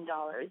 million.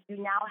 You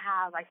now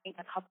have, I think,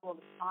 a couple of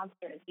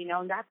sponsors,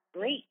 and that's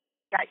great.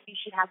 That you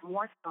should have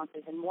more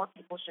sponsors and more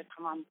people should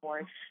come on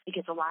board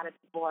because a lot of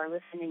people are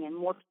listening and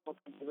more people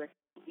can do it,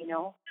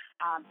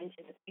 into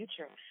the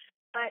future.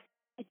 But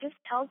it just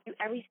tells you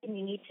everything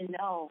you need to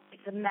know.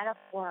 It's a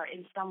metaphor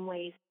in some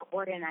ways for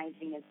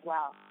organizing as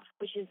well,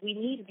 which is we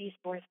need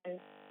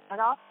resources, but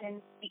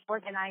often we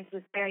organize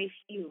with very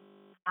few.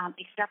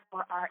 except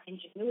for our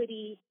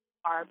ingenuity,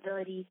 our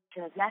ability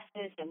to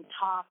message and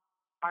talk,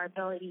 our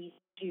ability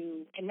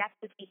to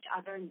connect with each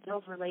other and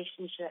build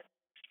relationships,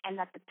 and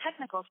that the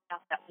technical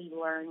stuff that we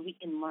learn, we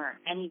can learn.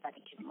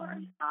 Anybody can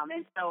learn.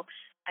 And so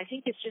I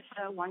think it's just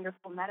a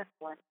wonderful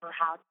metaphor for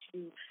how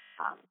to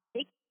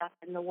make stuff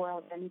in the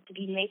world and to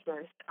be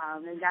makers.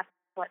 And that's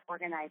what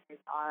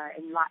organizers are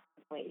in lots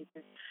of ways,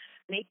 is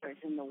makers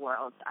in the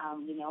world.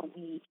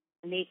 We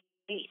make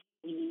space.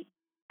 We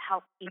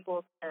help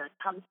people to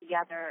come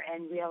together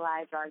and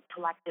realize our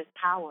collective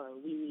power.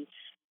 We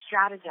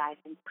strategize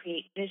and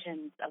create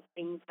visions of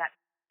things that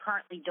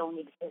currently don't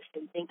exist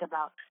and think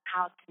about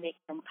how to make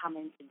them come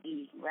into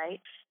being, right?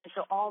 And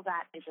so all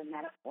that is a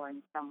metaphor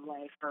in some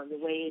way for the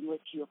way in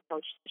which you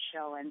approach the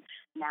show and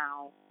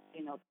now,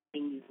 the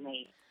thing you've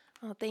made.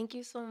 Oh, thank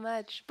you so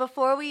much.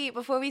 Before we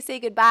say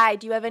goodbye,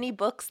 do you have any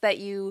books that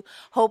you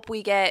hope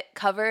we get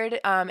covered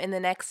in the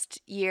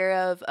next year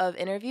of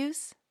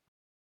interviews?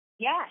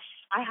 Yes,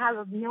 I have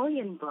a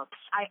million books.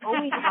 I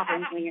always have a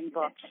million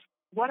books.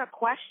 What a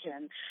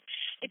question.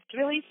 It's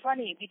really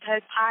funny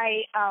because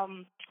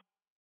I'm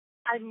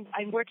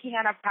working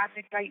on a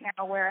project right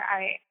now where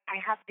I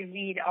have to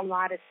read a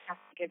lot of stuff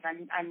because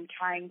I'm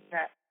trying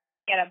to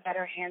get a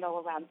better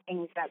handle around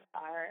things that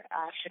are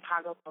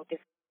Chicago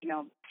focused,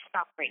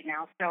 stuff right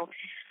now. So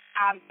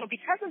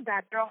because of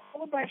that, there are a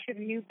whole bunch of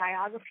new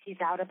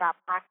biographies out about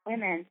Black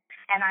women,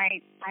 and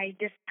I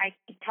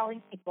keep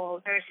telling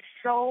people there's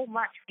so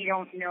much we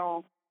don't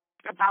know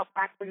about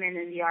Black women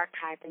in the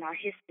archive and our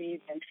histories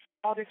and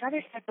all this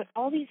other stuff. But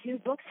all these new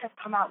books have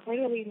come out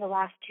literally in the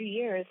last 2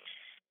 years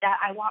that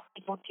I want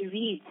people to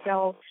read.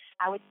 So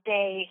I would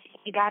say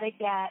you got to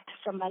get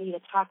somebody to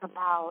talk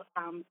about,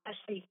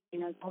 especially,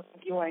 most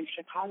of you are in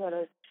Chicago,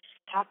 to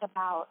talk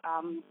about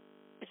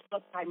this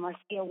book by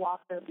Marcia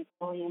Walker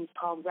McWilliams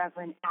called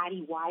Reverend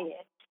Addie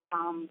Wyatt,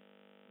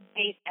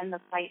 Faith and the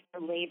Fight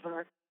for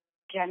Labor,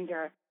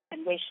 Gender,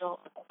 and Racial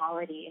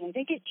Equality. And I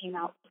think it came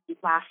out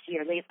late last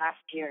year.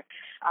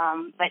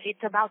 But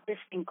it's about this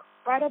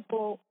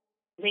incredible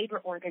labor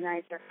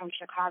organizer from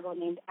Chicago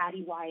named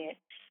Addie Wyatt.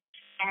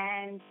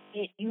 And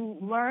you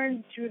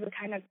learn through the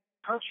kind of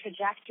her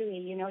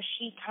trajectory.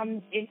 She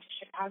comes into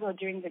Chicago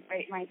during the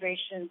Great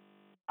Migration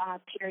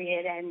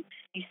period, and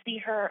you see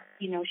her.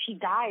 She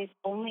dies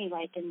only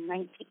like in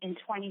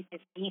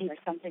 2015 or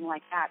something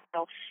like that.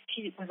 So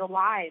she was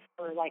alive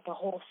for like a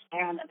whole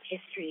span of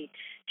history.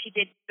 She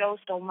did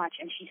so much,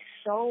 and she's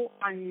so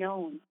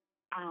unknown.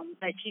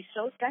 But she's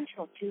so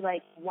central to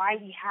like why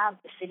we have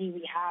the city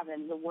we have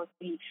and the work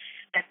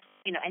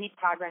any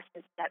progress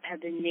that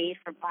have been made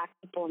for Black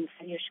people in the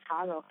city of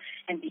Chicago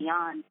and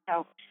beyond.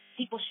 So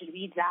people should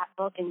read that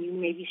book, and you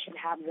maybe should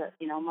have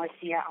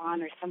Marcia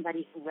on or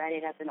somebody who read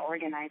it as an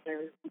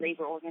organizer,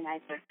 labor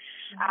organizer.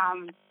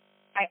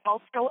 I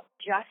also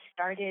just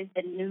started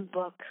the new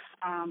book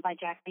by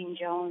Jacqueline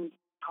Jones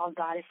called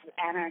Goddess of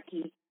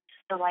Anarchy,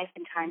 The Life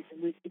and Times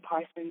of Lucy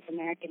Parsons,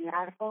 American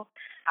Radical.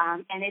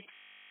 And it's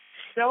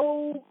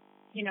so,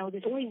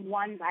 there's only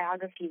one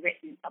biography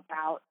written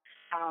about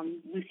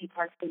Lucy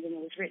Parsons, and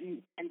it was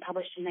written and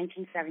published in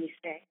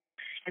 1976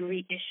 and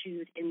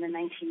reissued in the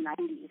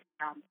 1990s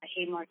at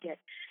Haymarket.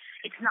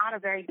 It's not a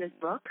very good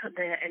book,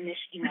 the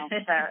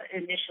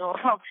initial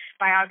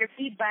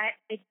biography, but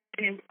it's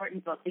an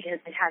important book because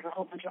it has a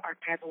whole bunch of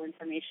archival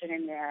information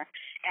in there.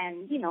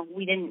 And,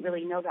 we didn't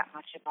really know that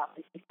much about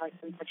Lucy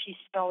Parsons, but she's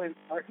so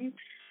important.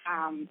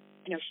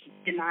 She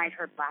denied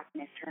her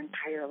Blackness her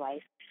entire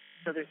life.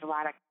 So there's a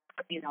lot of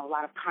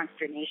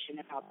consternation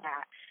about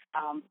that.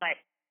 But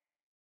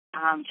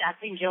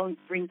Jacqueline Jones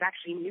brings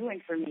actually new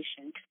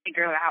information to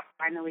figure out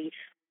finally,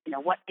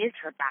 what is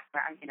her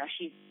background.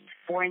 She's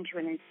born to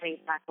an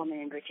enslaved Black woman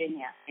in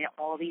Virginia.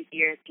 All these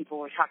years people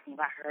were talking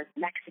about her as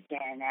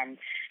Mexican and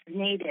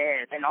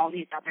Native and all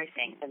these other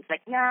things. And it's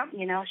like, no,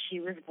 she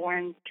was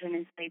born to an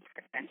enslaved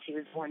person. She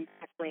was born to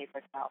enslaved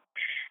herself,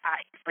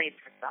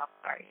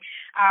 sorry.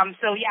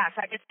 So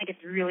I just think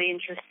it's really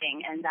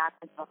interesting, and that's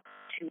a book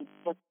to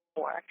look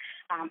for.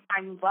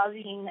 I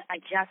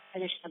just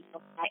finished a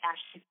book by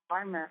Ashley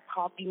Farmer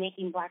called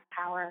Remaking Black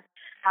Power,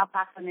 How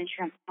Black Women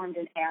Transformed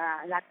an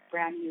Era. That's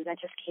brand new. That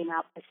just came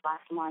out this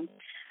last month.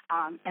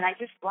 And I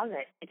just love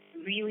it. It's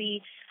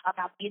really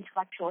about the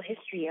intellectual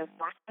history of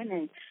Black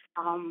women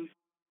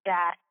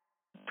that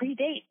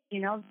predate,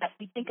 that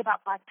we think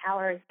about Black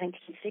power as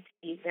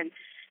 1960s. And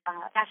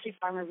Ashley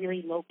Farmer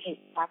really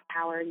locates Black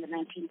power in the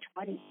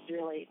 1920s,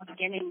 really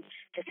beginning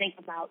to think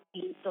about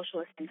the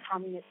socialist and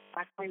communist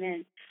Black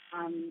women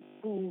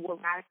who were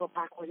radical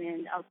Black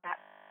women of that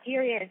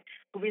period,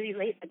 who really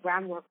laid the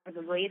groundwork for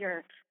the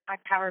later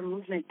Black power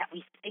movement that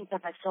we think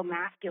of as so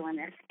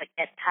masculinist, but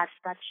it has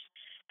such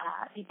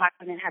the Black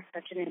women had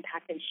such an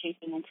impact in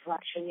shaping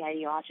intellectually,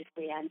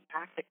 ideologically, and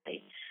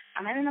practically.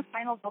 And then the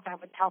final book I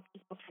would tell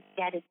people to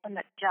get is one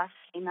that just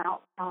came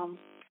out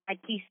by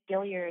Keith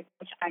Gilliard,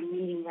 which I'm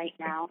reading right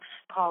now,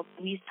 called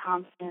Louise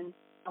Thompson,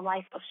 A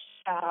Life of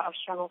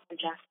Struggle for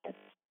Justice.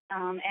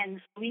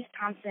 And Louise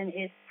Thompson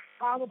is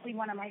probably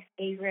one of my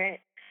favorite,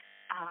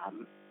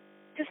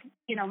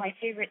 my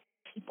favorite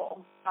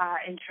people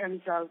in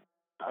terms of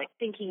like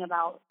thinking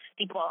about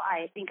people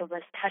I think of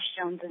as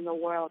touchstones in the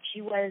world.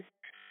 She was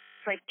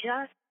like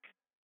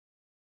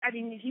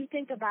if you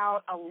think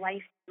about a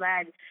life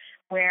led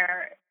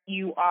where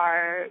you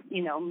are,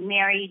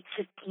 married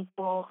to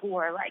people who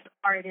are like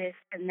artists,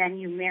 and then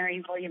you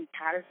marry William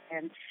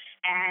Patterson,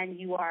 and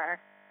you are,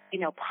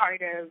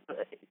 part of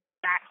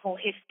that whole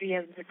history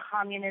of the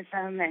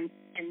communism and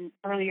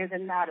earlier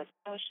than that of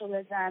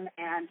socialism,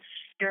 and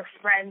you're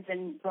friends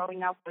and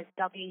growing up with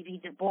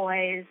W.E.B. Du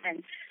Bois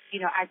and,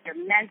 as your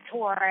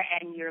mentor,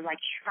 and you're like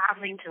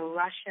traveling to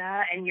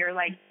Russia, and you're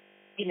like,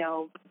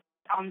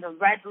 on the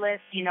red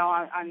list,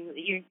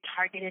 you're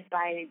targeted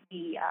by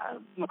the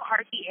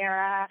McCarthy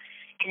era,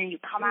 and then you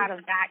come out of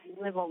that,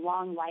 you live a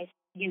long life,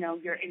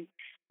 you're in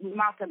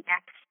Malcolm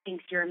X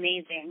thinks you're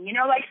amazing,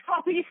 like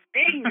all these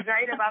things,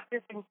 right, about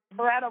this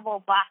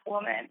incredible Black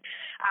woman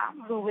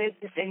who lives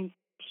this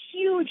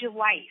huge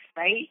life,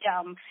 right,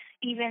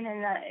 even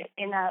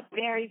in a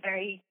very,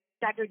 very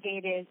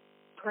segregated,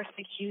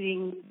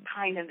 persecuting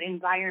kind of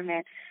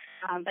environment,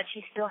 but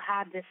she still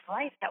had this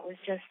life that was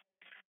just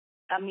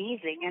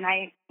amazing, and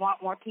I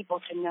want more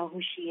people to know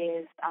who she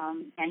is,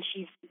 and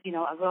she's,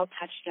 a real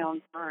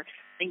touchstone for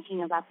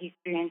thinking about the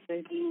experience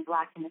of being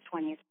Black in the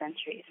 20th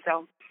century.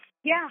 So,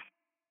 yeah,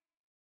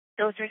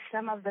 those are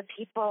some of the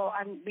people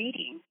I'm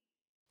reading.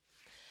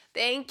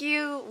 Thank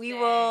you. We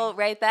will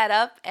write that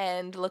up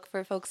and look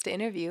for folks to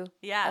interview.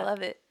 Yeah. I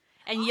love it.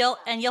 And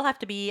you'll have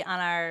to be on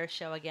our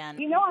show again.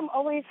 I'm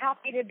always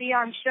happy to be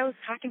on shows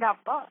talking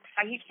about books.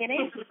 Are you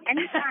kidding?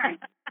 Anytime.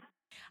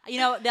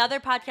 The other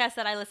podcast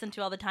that I listen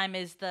to all the time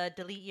is the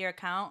Delete Your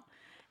Account,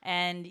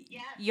 and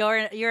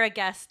you're a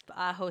guest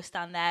host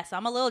on that, so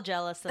I'm a little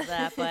jealous of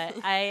that, but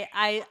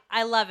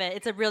I love it.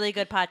 It's a really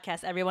good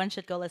podcast. Everyone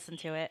should go listen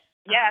to it.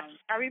 Yes,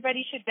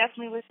 everybody should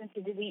definitely listen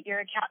to Delete Your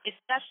Account,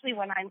 especially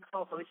when I'm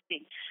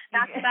co-hosting.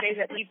 Not to say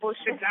that people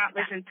should not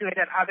listen to it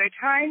at other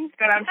times,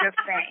 but I'm just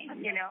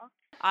saying,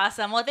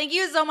 Awesome. Well, thank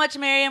you so much,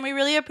 Mariame. We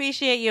really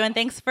appreciate you, and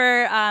thanks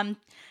for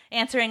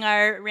answering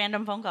our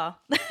random phone call.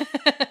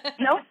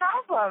 No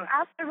problem.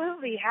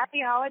 Absolutely.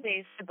 Happy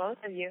holidays to both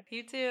of you.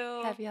 You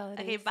too. Happy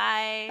holidays. Okay,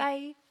 bye.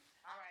 Bye.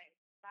 All right.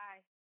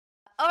 Bye.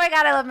 Oh my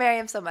God, I love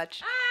Mariame so much.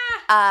 She's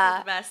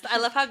the best. I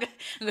love how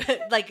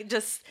like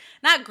just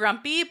not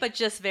grumpy, but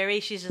just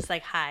she's just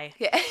like, hi.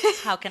 Yeah.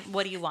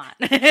 What do you want?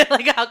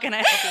 Like, how can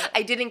I help you?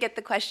 I didn't get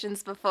the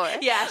questions before.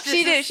 Yeah,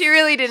 she did. She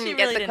really didn't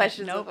get the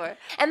questions before.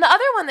 And the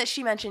other one that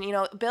she mentioned,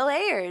 Bill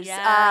Ayers.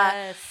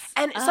 Yes.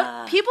 And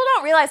some people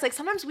don't realize, like,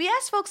 sometimes we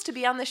ask folks to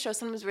be on this show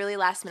sometimes really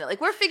last minute. Like,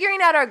 we're figuring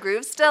out our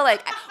groove still.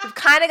 Like, we've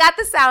kind of got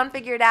the sound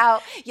figured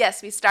out.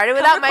 Yes, we started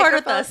without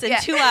microphones. Record with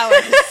us in 2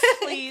 hours,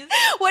 please.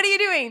 What are you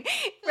doing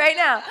right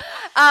now?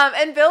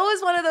 And Bill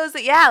was one of those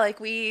that,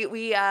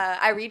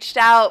 I reached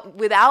out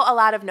without a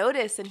lot of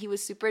notice, and he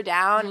was super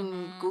down,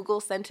 and Google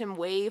sent him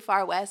way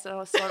far west.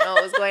 I still don't know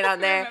what was going on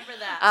there. I remember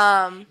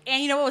that.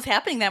 And you know what was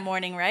happening that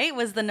morning, right?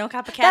 Was the No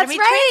Cop Academy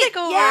train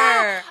takeover.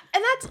 Yeah.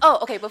 And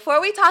okay,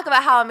 before we talk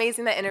about how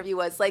amazing that interview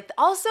was, like,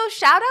 also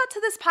shout out to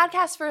this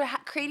podcast for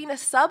creating a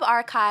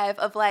sub-archive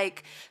of,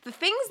 like, the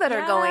things that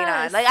are going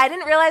on. Like, I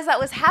didn't realize that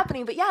was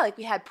happening, but like,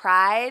 we had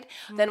Pride,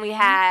 then we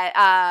had,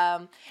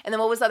 and then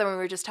what was the other one we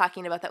were just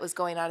talking about that was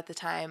going on at the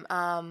time?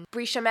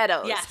 Brescia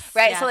Meadows. Yes.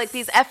 Right? Yes. So, like,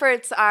 these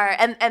efforts are,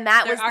 and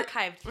that They're was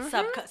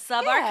archived,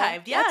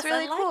 sub-archived. Yeah, Yes, that's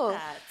really I like cool.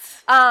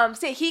 that.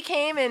 So he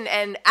came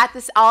and at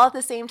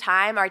the same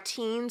time, our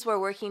teens were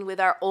working with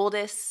our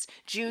oldest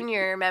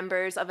junior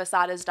members of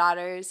Asada's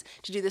Daughters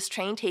to do this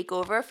train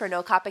takeover for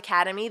No Cop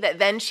Academy that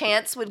then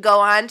Chance would go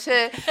on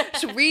to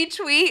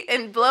retweet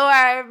and blow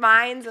our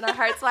minds and our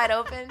hearts wide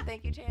open.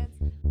 Thank you, Chance.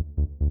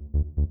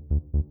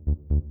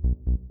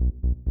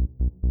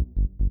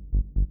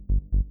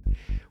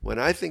 When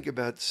I think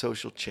about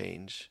social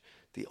change,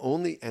 the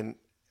only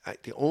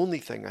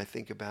thing I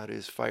think about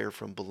is fire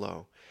from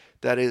below.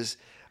 That is,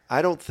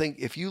 I don't think,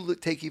 if you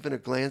take even a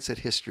glance at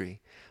history,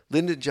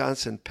 Lyndon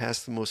Johnson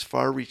passed the most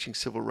far-reaching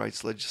civil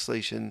rights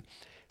legislation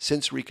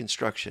since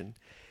Reconstruction.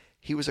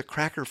 He was a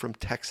cracker from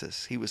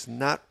Texas. He was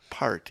not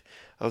part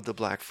of the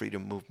Black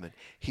Freedom Movement.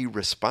 He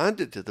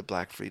responded to the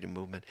Black Freedom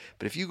Movement.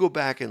 But if you go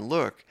back and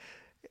look,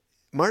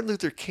 Martin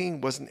Luther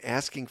King wasn't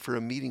asking for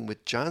a meeting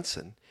with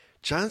Johnson.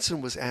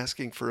 Johnson was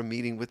asking for a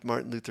meeting with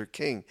Martin Luther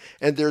King.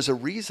 And there's a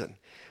reason,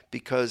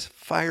 because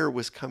fire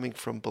was coming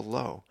from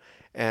below.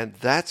 And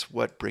that's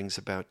what brings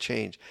about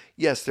change.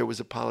 Yes, there was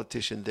a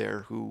politician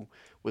there who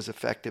was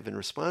effective and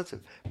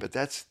responsive, but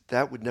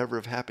that would never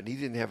have happened. He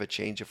didn't have a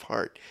change of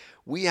heart.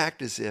 We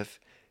act as if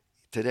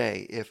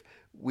today, if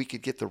we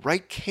could get the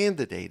right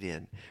candidate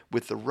in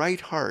with the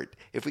right heart,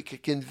 if we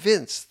could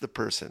convince the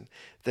person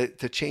that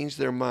to change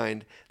their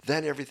mind,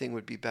 then everything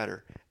would be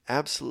better.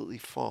 Absolutely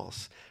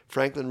false.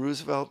 Franklin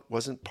Roosevelt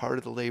wasn't part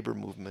of the labor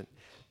movement,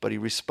 but he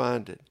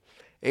responded.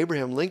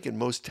 Abraham Lincoln,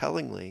 most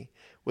tellingly,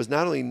 was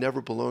not only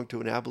never belonged to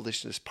an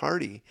abolitionist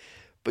party,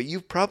 but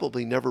you've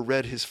probably never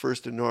read his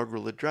first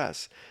inaugural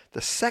address.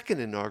 The second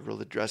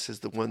inaugural address is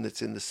the one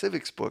that's in the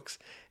civics books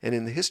and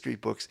in the history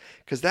books,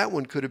 because that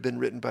one could have been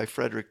written by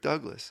Frederick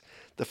Douglass.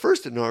 The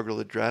first inaugural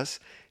address,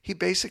 he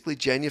basically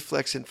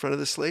genuflects in front of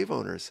the slave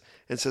owners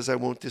and says, I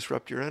won't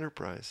disrupt your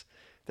enterprise.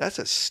 That's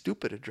a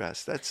stupid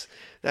address.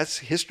 That's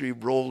history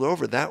rolled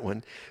over, that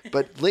one.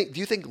 But do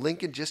you think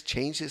Lincoln just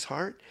changed his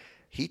heart?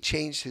 He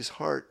changed his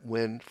heart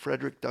when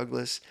Frederick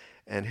Douglass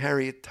and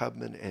Harriet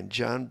Tubman and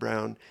John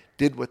Brown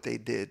did what they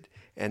did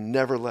and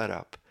never let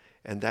up.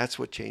 And that's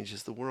what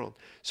changes the world.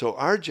 So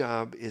our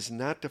job is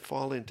not to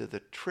fall into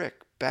the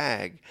trick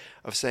bag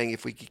of saying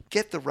if we could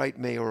get the right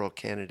mayoral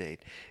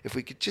candidate, if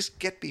we could just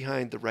get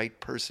behind the right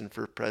person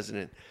for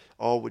president,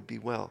 all would be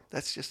well.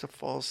 That's just a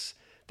false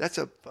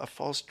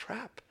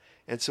trap.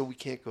 And so we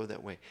can't go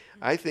that way.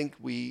 I think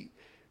we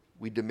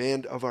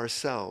demand of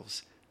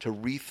ourselves to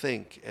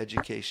rethink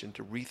education,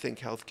 to rethink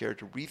healthcare,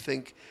 to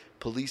rethink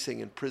policing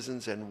and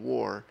prisons and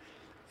war.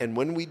 And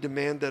when we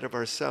demand that of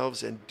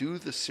ourselves and do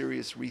the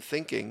serious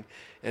rethinking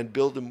and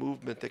build a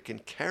movement that can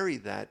carry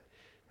that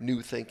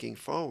new thinking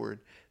forward,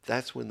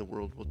 that's when the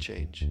world will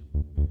change.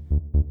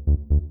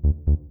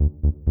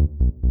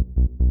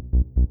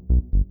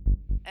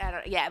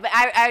 But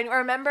I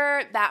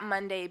remember that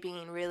Monday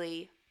being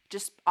really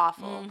just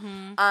awful.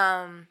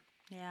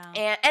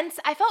 Yeah. And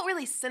I felt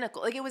really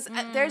cynical. Like it was,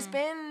 there's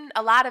been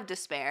a lot of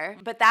despair,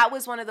 but that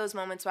was one of those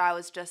moments where I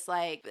was just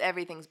like,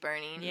 everything's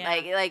burning. Yeah.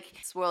 Like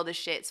this world is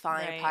shit. It's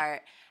falling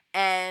apart.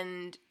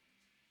 And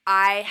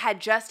I had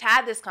just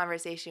had this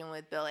conversation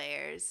with Bill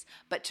Ayers,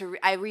 but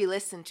I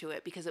re-listened to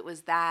it because it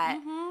was that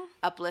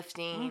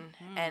uplifting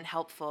and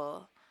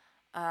helpful.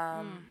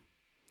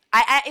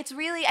 It's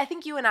really, I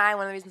think you and I,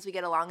 one of the reasons we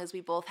get along is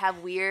we both have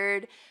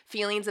weird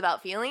feelings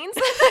about feelings.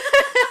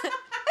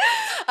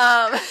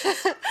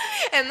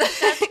 And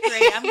that's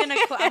great. I'm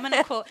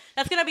gonna quote.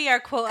 That's gonna be our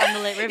quote on the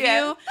Lit Review.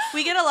 Yeah.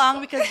 We get along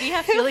because we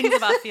have feelings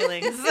about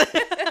feelings.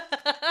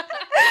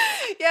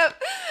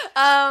 Yep.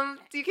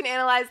 You can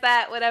analyze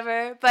that,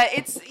 whatever. But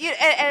it's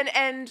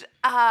and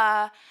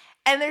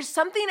there's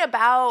something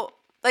about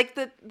like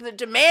the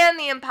demand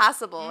the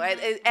impossible,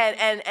 right?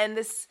 And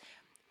this,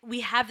 we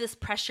have this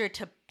pressure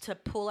to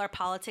pull our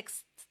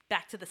politics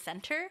back to the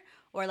center,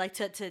 or like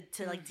to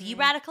like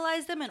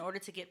de-radicalize them in order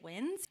to get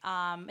wins.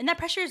 And that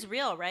pressure is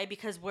real, right?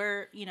 Because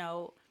we're,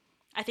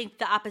 I think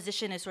the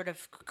opposition is sort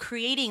of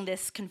creating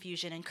this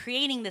confusion and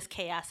creating this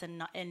chaos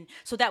and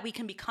so that we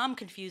can become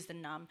confused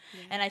and numb.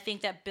 Yeah. And I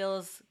think that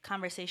Bill's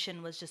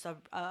conversation was just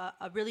a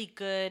really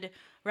good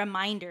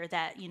reminder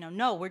that,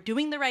 no, we're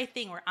doing the right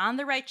thing. We're on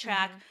the right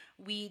track.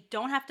 We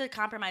don't have to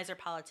compromise our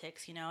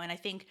politics, and I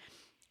think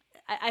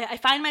I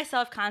find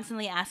myself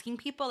constantly asking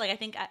people, like, I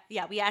think,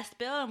 we asked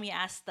Bill and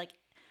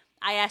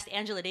I asked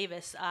Angela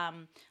Davis,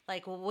 well,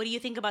 what do you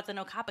think about the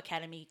No Cop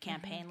Academy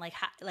campaign?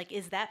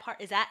 Is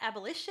that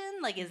abolition?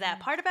 Like, is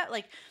that part about,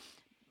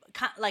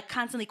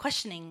 constantly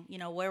questioning,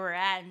 where we're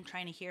at and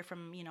trying to hear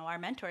from, our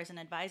mentors and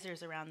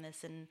advisors around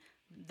this, and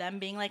them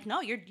being like,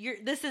 no,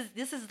 this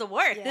is the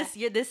work.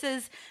 Yeah. This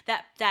is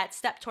that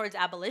step towards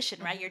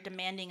abolition, right? You're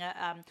demanding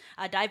a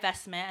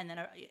divestment and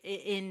then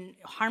in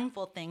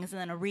harmful things,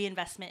 and then a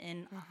reinvestment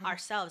in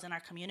ourselves and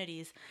our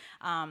communities.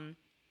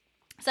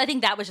 So I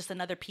think that was just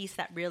another piece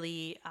that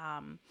really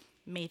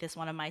made this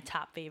one of my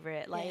top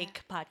favorite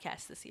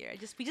podcasts this year.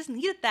 We just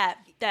needed that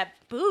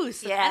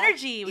boost of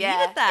energy. We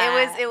needed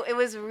that. It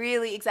was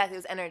really, exactly, it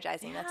was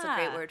energizing. That's a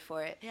great word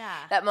for it. Yeah.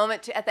 That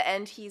moment at the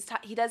end, he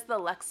does the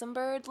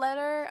Luxembourg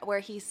letter where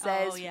he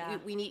says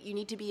you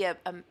need to be I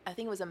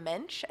think it was a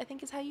mensch, I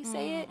think is how you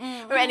say it.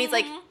 And he's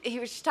like, he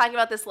was just talking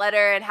about this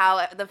letter and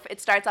how it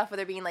starts off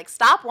with her being like,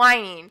 stop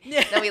whining.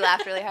 Then we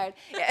laughed really hard.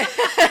 Yeah.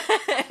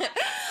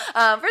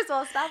 First of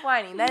all, stop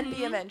whining, then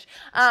be a mensch.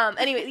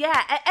 Anyway,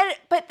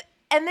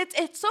 and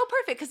it's so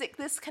perfect because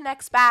this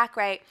connects back,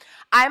 right?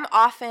 I'm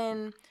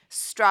often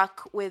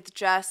struck with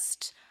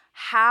just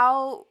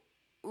how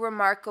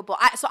remarkable.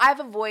 So I've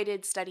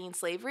avoided studying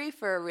slavery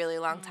for a really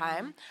long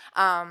time.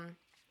 I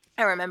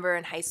remember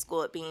in high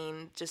school it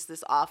being just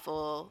this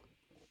awful.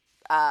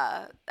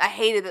 I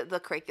hated the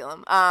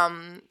curriculum.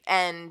 But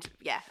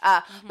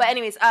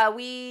anyways,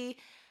 we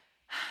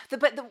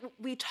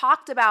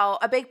talked about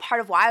a big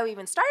part of why we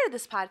even started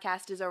this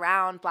podcast is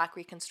around Black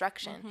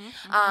Reconstruction.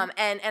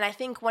 And I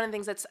think one of the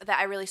things that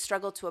I really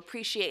struggle to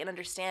appreciate and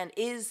understand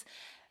is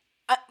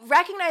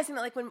recognizing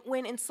that, like,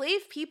 when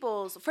enslaved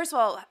peoples, first of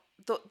all,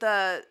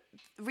 the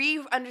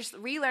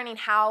relearning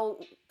how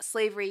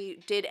slavery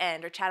did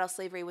end, or chattel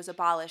slavery was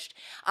abolished,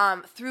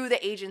 through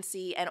the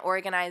agency and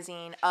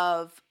organizing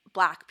of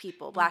Black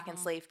people, Black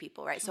enslaved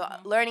people, right? So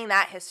learning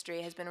that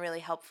history has been really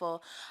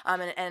helpful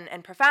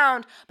and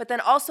profound. But then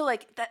also,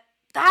 like,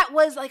 that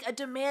was like a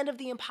demand of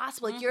the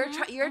impossible. Like,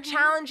 you're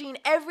challenging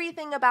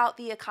everything about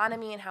the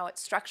economy and how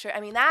it's structured.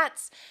 I mean,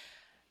 that's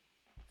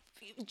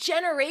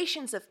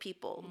generations of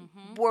people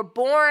were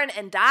born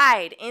and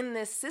died in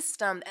this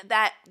system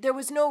that there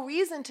was no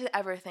reason to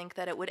ever think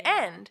that it would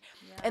end.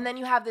 Yeah. And then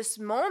you have this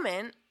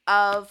moment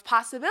of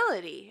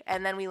possibility,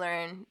 and then we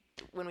learn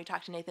when we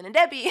talked to Nathan and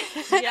Debbie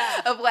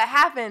of what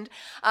happened.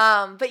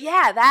 But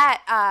yeah,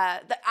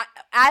 that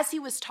as he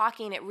was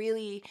talking, it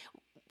really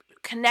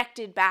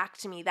connected back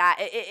to me that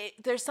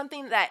there's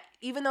something that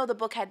even though the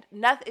book had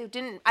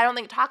nothing, I don't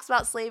think it talks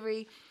about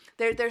slavery.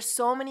 There's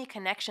so many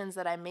connections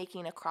that I'm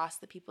making across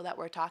the people that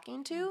we're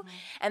talking to,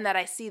 and that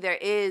I see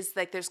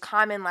there's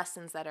common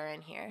lessons that are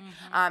in here.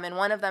 And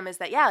one of them is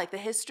that, like the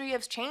history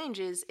of change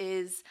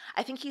is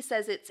I think he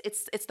says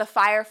it's the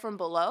fire from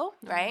below,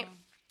 right?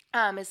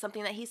 Is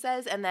something that he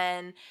says, and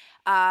then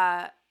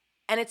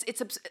and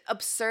it's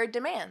absurd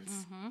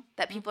demands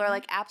that people are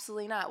like,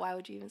 absolutely not. Why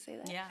would you even say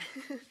that? Yeah.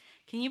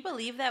 Can you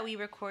believe that we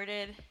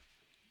recorded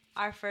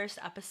our first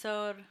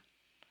episode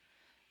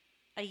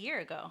a year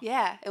ago?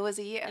 Yeah, it was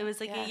a year. It was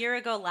like a year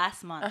ago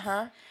last month.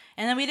 And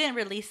then we didn't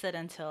release it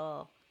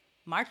until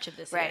March of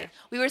this year.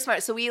 We were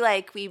smart. So we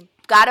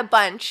got a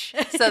bunch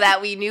so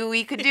that we knew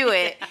we could do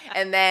it,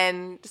 and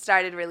then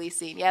started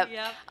releasing.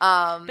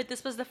 But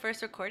this was the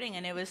first recording,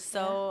 and it was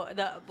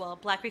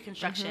Black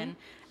Reconstruction,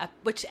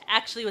 which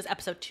actually was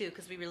episode 2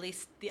 because we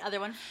released the other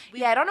one.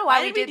 I don't know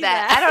why we did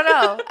that.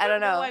 I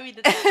don't know why we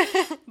did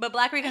that. But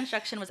Black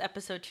Reconstruction was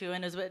episode 2,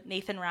 and it was with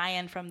Nathan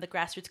Ryan from the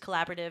Grassroots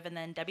Collaborative, and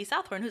then Debbie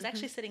Southorn, who's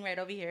actually sitting right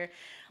over here.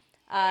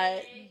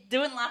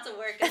 Doing lots of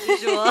work as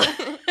usual.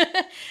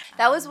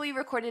 That was we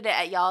recorded it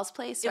at y'all's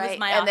place, right? It was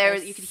my and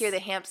office. you could hear the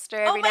hamster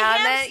every now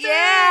hamster! and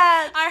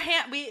then.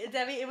 Yeah,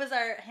 Debbie, it was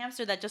our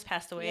hamster that just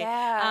passed away.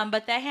 Yeah.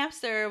 But that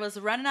hamster was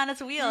running on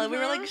its wheel, and we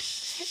were like,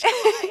 shh. But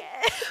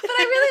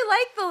I really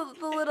like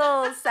the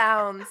little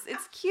sounds.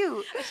 It's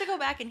cute. I should go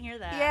back and hear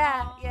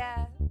that.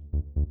 Yeah.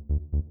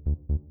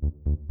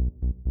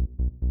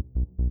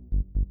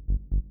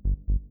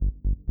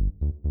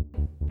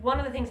 One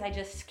of the things I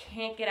just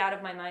can't get out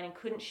of my mind and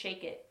couldn't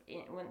shake it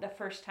when the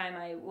first time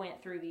I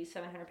went through these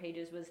 700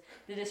 pages was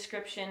the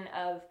description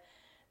of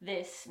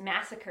this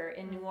massacre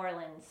in New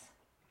Orleans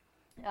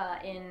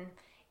in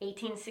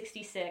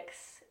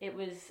 1866. It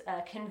was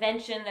a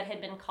convention that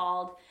had been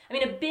called,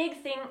 a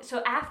big thing.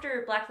 So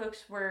after Black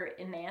folks were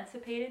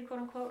emancipated, quote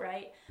unquote,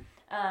 right?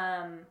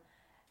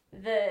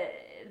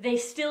 They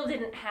still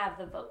didn't have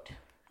the vote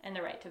and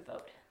the right to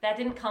vote. That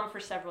didn't come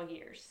for several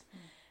years.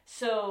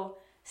 So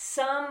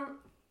some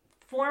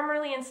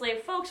formerly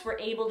enslaved folks were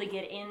able to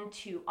get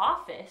into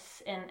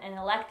office and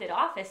elected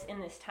office in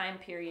this time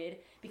period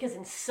because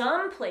in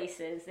some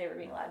places they were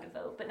being allowed to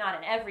vote, but not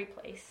in every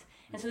place.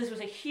 And so this was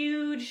a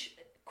huge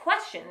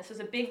question. This was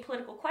a big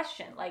political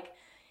question. Like,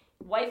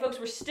 white folks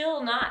were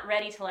still not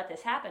ready to let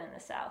this happen in the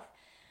South.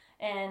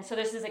 And so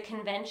this is a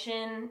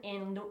convention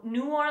in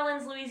New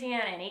Orleans,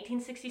 Louisiana in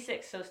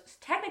 1866. So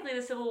technically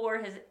the Civil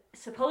War has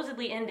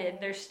supposedly ended.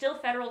 There's still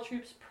federal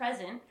troops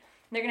present.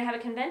 They're going to have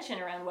a convention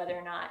around whether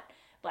or not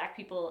Black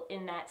people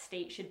in that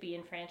state should be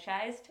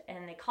enfranchised,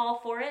 and they call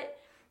for it.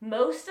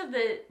 Most of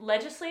the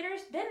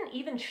legislators didn't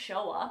even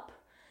show up.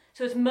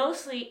 So it's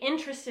mostly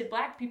interested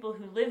Black people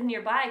who live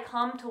nearby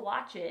come to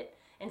watch it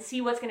and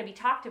see what's going to be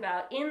talked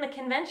about in the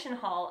convention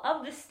hall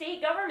of the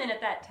state government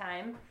at that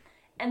time.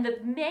 And the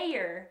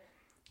mayor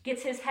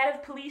gets his head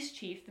of police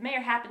chief. The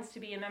mayor happens to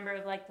be a member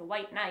of the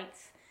White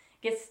Knights.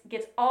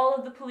 Gets all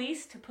of the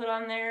police to put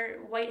on their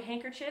white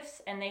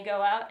handkerchiefs, and they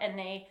go out and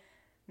they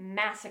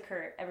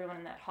massacre everyone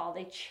in that hall.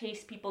 They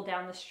chase people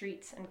down the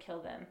streets and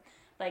kill them.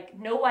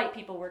 No white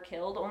people were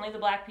killed, only the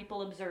Black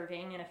people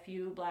observing and a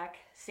few Black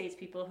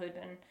statespeople who had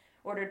been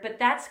ordered. But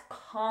that's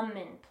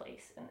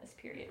commonplace in this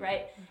period,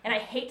 right? And I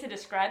hate to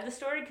describe the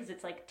story because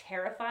it's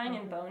terrifying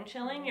and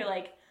bone-chilling. You're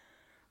like,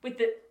 wait,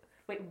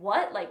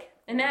 what?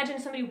 Imagine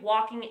somebody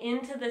walking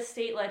into the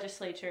state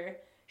legislature,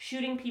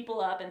 shooting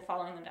people up and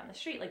following them down the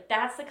street.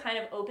 That's the kind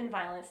of open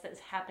violence that is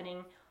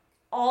happening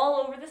all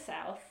over the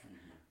South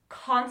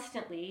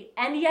constantly,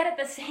 and yet at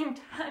the same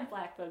time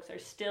Black folks are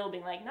still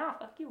being like, nah,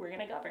 fuck you, we're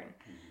gonna govern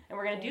and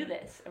we're gonna do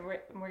this and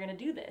we're gonna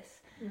do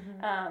this.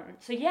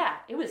 So yeah,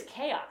 it was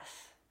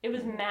chaos. It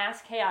was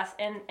mass chaos,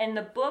 and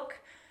the book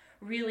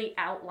really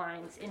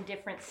outlines in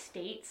different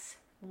states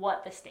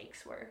what the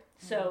stakes were.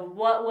 So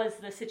what was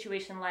the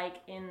situation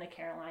like in the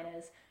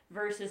Carolinas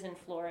versus in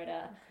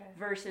Florida,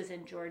 versus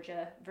in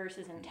Georgia,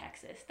 versus in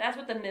Texas. That's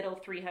what the middle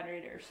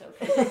 300 or so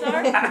pages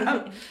are.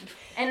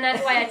 And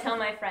that's why I tell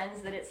my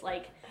friends that it's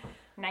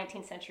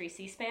 19th century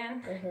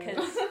C-SPAN,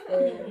 because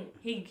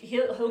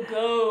he'll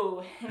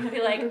go and he'll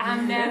be like,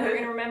 I'm never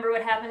going to remember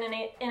what happened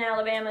in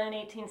Alabama in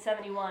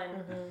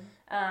 1871.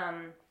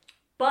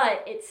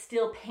 But it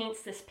still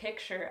paints this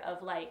picture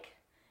of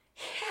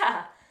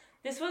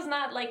this was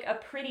not a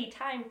pretty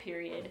time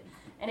period.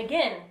 And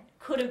again,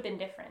 could have been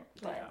different,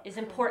 but it's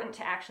important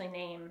to actually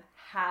name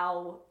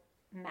how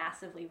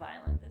massively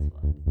violent this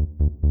was.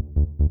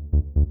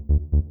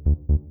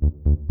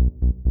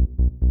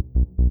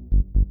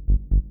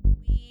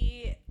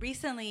 We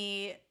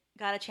recently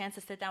got a chance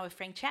to sit down with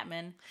Frank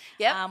Chapman,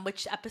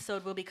 which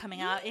episode will be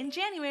coming out in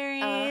January.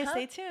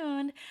 Stay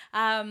tuned.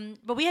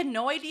 But we had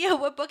no idea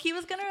what book he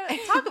was going to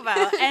talk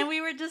about. And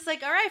we were just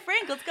like, all right,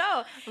 Frank, let's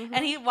go.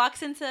 And he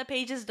walks into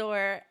Paige's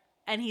door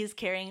and he's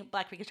carrying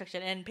Black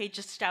Reconstruction, and Paige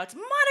just shouts,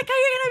 "Monica,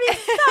 you're gonna be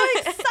so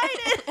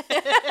excited!"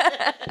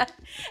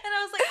 And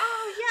I was like,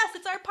 "Oh yes,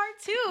 it's our part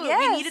 2. Yes,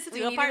 we needed to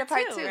do a part 2.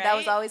 Right? That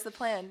was always the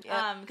plan.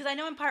 Because I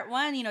know in part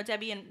 1, you know,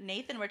 Debbie and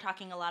Nathan were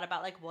talking a lot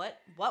about like what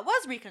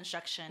was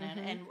Reconstruction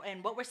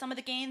and what were some of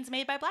the gains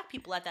made by Black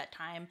people at that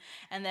time,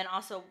 and then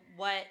also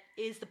what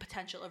is the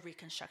potential of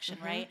Reconstruction,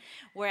 right?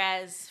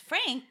 Whereas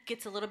Frank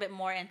gets a little bit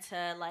more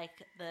into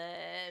like the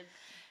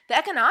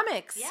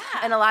economics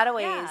in a lot of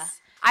ways. Yeah.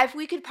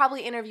 We could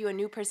probably interview a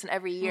new person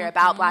every year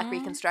about Black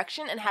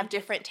Reconstruction and have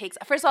different takes.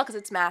 First of all, because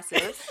it's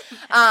massive,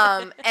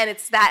 and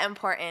it's that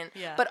important.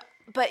 Yeah.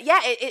 But yeah,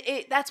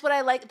 it that's what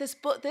I like. This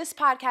book, this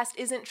podcast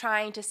isn't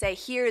trying to say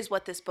here's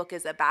what this book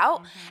is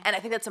about, and I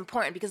think that's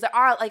important because there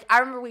are like I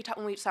remember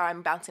sorry,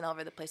 I'm bouncing all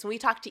over the place. When we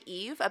talked to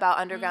Eve about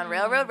Underground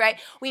Railroad, right?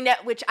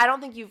 Which I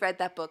don't think you've read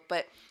that book,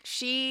 but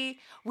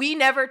we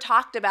never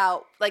talked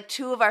about like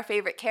 2 of our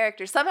favorite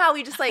characters. Somehow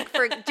we just like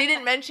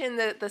didn't mention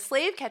the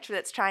slave catcher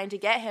that's trying to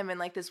get him and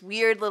like this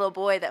weird little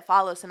boy that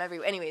follows him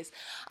everywhere. Anyways,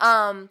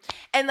 and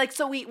like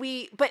so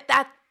but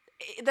that.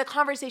 The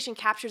conversation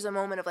captures a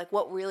moment of like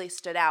what really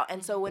stood out.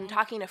 And so when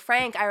talking to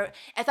Frank, I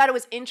thought it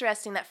was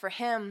interesting that for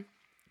him,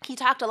 he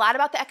talked a lot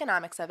about the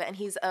economics of it, and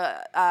he's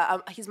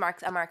a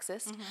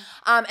Marxist.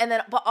 And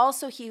then, but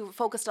also he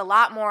focused a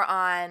lot more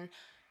on,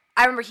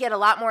 I remember he had a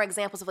lot more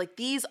examples of like,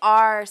 these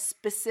are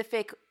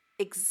specific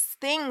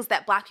things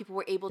that Black people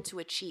were able to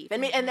achieve.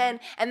 And then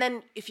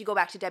if you go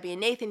back to Debbie and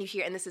Nathan, you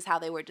hear, and this is how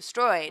they were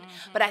destroyed.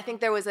 But I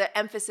think there was an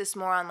emphasis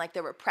more on like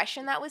the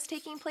repression that was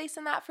taking place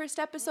in that first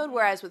episode.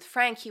 Whereas with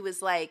Frank, he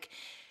was like,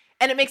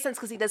 and it makes sense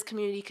because he does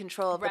community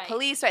control of the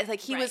police, right?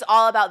 Like he was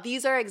all about,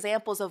 these are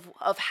examples of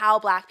how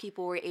Black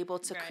people were able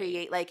to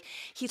create, like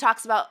he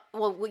talks about,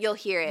 well, you'll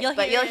hear it. You'll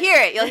hear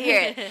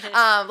it.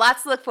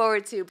 Lots to look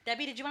forward to.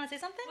 Debbie, did you want to say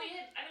something? Well,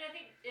 I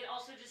think it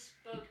also just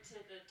spoke to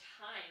the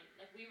time.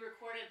 Like we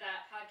recorded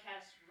that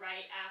podcast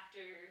right after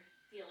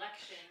the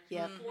election,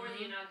 before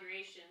the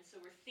inauguration. So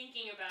we're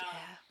thinking about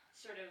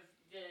sort of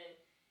the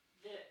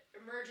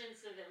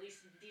emergence of at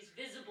least these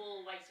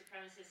visible white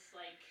supremacist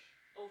like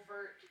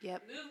overt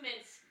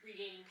movements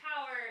regaining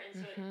power, and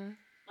so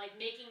like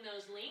making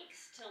those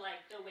links to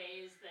like the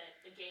ways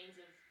that the gains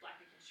of Black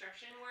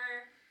Reconstruction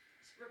were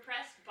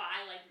repressed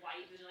by like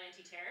white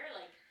vigilante terror.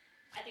 Like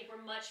I think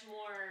we're much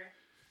more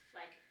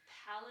like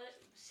palatable.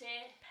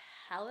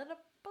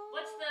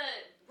 What's the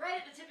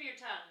right at the tip of your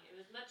tongue? It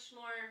was much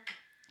more.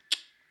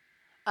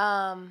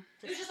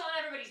 It was just on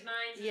everybody's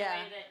minds in a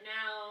way that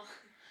now.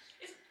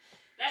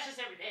 That's just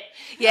every day.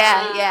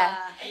 Yeah.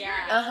 A year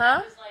ago,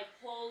 that was like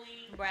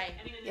holy. Right.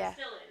 I mean, and it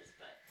still is,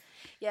 but.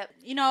 Yep.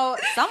 You know,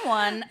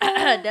 someone,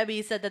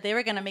 Debbie, said that they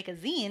were going to make a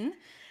zine.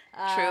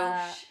 True.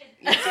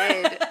 You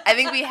did. I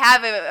think we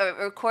have a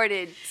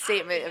recorded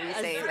statement of you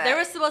saying that. There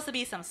was supposed to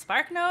be some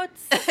spark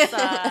notes.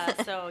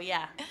 So,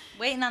 yeah.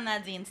 Waiting on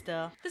that zine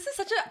still. This is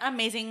such an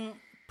amazing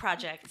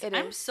project.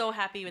 I'm so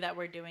happy that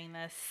we're doing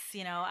this.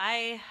 You know,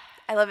 I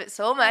love it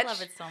so much.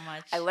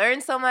 I learn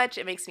so much.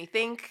 It makes me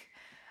think.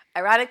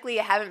 Ironically,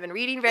 I haven't been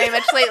reading very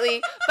much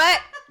lately,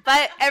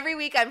 but every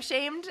week I'm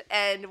shamed,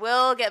 and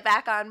we'll get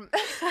back on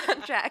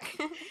track.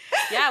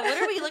 Yeah,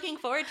 what are we looking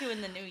forward to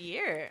in the new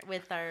year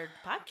with our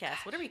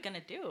podcast? What are we going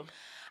to do?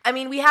 I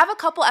mean, we have a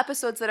couple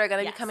episodes that are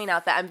going to be coming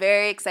out that I'm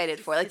very excited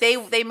for. Like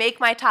they make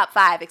my top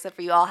 5, except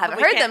for you all haven't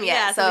heard them yet.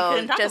 Yeah,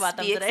 so we just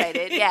be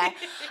excited. Yeah.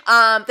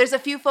 There's a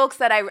few folks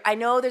that I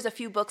know. There's a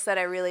few books that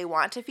I really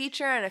want to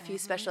feature, and a few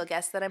special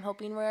guests that I'm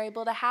hoping we're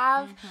able to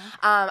have.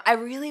 I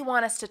really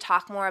want us to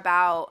talk more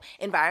about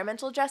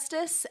environmental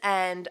justice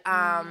and.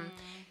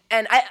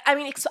 And I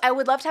mean, I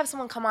would love to have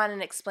someone come on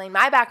and explain.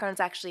 My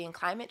background's actually in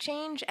climate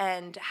change,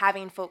 and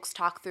having folks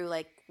talk through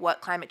like what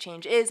climate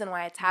change is and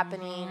why it's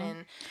happening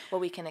and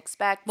what we can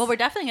expect. Well, we're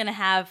definitely going to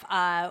have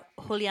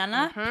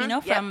Juliana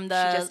Pino from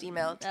the she just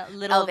emailed.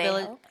 Little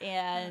Village,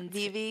 and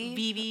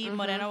Vivi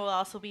Moreno will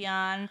also be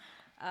on.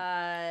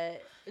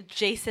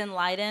 Jason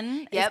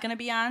Leiden is going to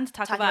be on to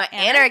talk about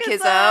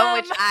anarchism,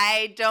 which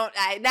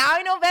now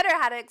I know better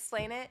how to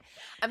explain it.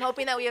 I'm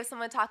hoping that we have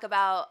someone talk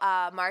about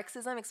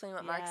Marxism, explain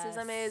what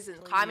Marxism is,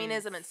 and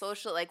communism and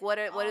social, like what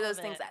are those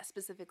things that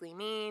specifically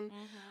mean.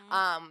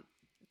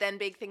 Then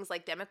big things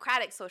like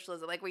democratic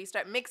socialism, like where you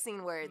start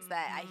mixing words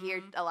that I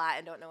hear a lot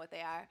and don't know what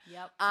they are.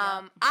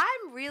 I'm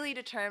really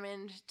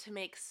determined to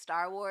make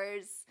Star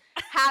Wars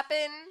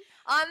happen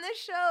on this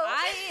show.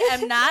 I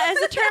am not as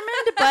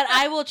determined, but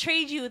I will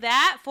trade you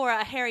that for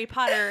a Harry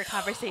Potter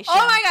conversation.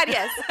 Oh my god,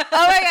 yes.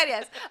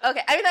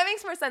 Okay, I mean that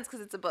makes more sense because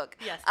it's a book.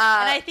 Yes,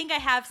 and I think I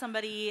have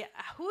somebody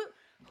who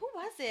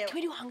was it? Can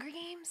we do Hunger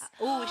Games?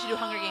 Oh, we should do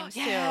Hunger Games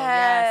too.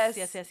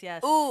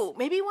 Yes. Ooh,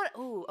 maybe one.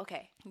 Ooh,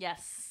 okay.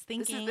 Yes,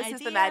 this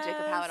is the magic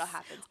of how it all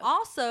happens.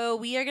 Also,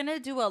 we are gonna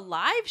do a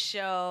live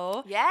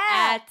show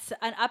at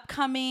an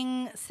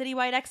upcoming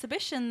citywide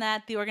exhibition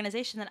that the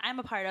organization that I'm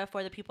a part of,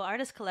 for the People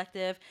Artists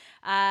Collective,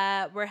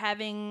 we're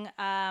having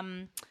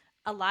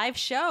a live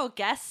show,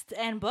 guest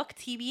and book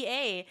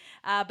TBA,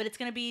 but it's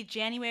gonna be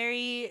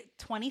January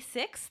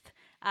 26th.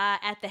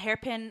 at the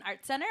Hairpin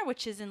Art Center,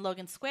 which is in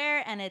Logan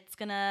Square, and it's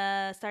going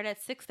to start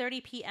at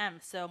 6:30 p.m.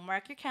 So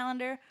mark your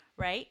calendar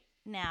right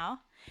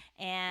now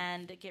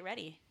and get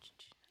ready.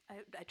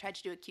 I tried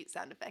to do a cute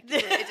sound effect.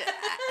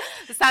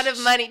 The sound of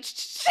money.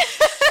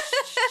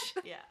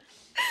 Yeah.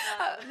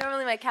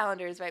 Normally my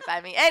calendar is right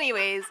by me.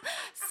 Anyways,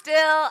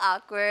 still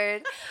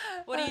awkward.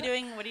 What are you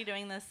doing? What are you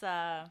doing this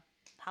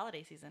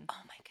holiday season?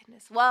 Oh my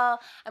goodness. Well,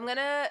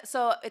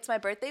 so it's my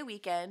birthday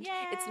weekend.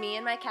 Yay. It's me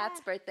and my cat's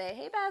birthday.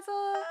 Hey,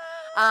 Basil.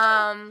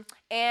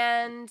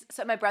 And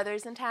so my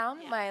brother's in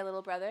town, my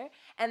little brother.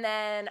 And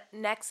then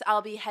next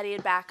I'll be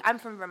headed back. I'm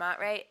from Vermont,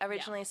 right?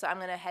 Originally. So I'm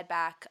going to head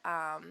back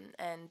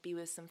and be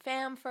with some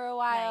fam for a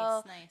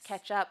while. Nice.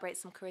 Catch up, write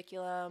some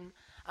curriculum,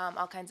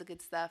 all kinds of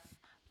good stuff.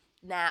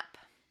 Nap.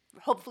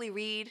 Hopefully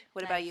read.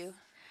 What about you?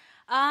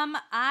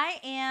 I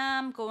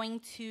am going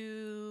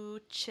to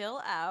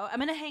chill out. I'm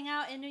going to hang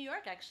out in New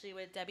York, actually,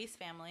 with Debbie's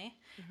family.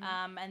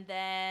 And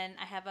then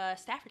I have a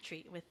staff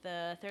retreat with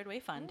the Third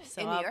Wave Fund.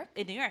 So in New York?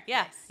 In New York,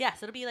 yeah. Nice. Yeah,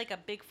 so it'll be like a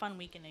big, fun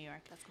week in New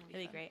York. That's going to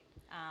It'll be great.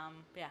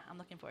 Yeah, I'm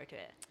looking forward to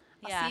it.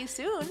 I'll see you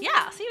soon. Yeah,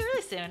 I'll see you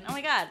really soon. Oh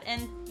my God.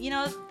 And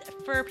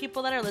for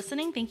people that are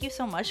listening, thank you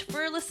so much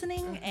for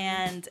listening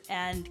and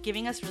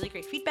giving us really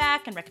great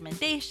feedback and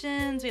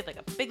recommendations. We have like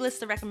a big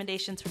list of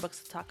recommendations for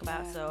books to talk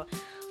about. So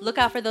look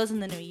out for those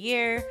in the new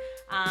year.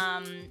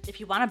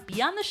 If you want to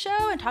be on the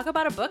show and talk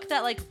about a book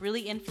that like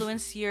really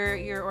influenced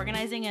your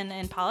organizing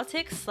and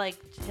politics, like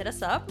hit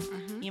us up,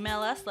 email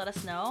us, let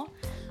us know.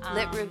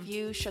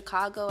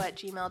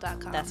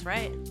 litreviewchicago@gmail.com. That's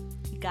right.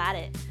 You got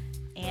it.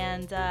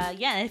 And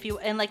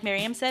and like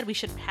Mariame said, we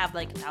should have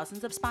like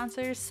thousands of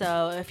sponsors.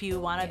 So if you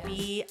want to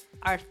be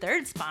our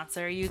third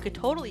sponsor, you could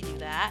totally do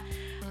that.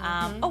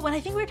 And I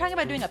think we were talking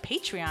about doing a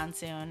Patreon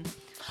soon.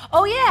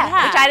 Oh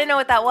yeah, which I didn't know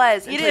what that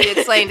was until you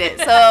explained it.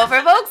 So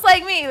for folks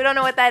like me who don't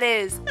know what that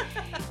is,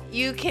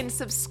 you can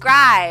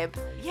subscribe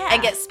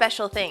and get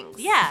special things.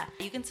 Yeah,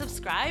 you can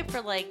subscribe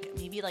for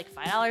maybe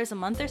 $5 a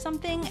month or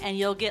something, and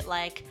you'll get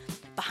like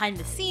behind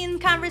the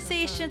scenes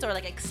conversations or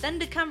like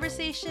extended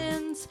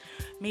conversations.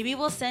 Maybe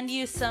we'll send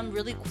you some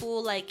really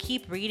cool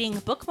keep reading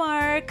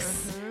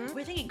bookmarks.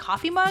 We're thinking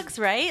coffee mugs,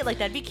 right? Like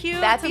that'd be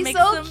cute. That'd be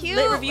so cute,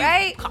 lit review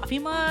right? Coffee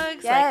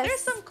mugs. Yes. There's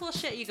some cool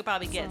shit you could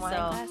probably get. Some wine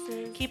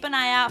glasses. Keep an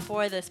eye out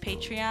for this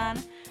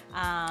Patreon.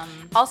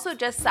 Also,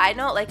 just side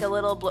note, like a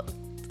little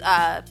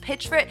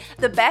pitch for it.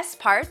 The best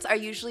parts are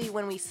usually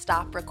when we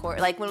stop record,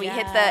 like when we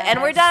hit the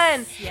and we're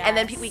done, and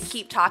then we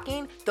keep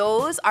talking.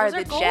 Those are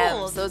the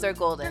gems. Those are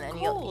golden, and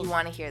you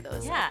want to hear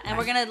those. Yeah, and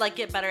we're gonna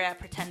get better at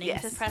pretending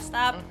to press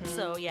stop.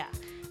 So yeah,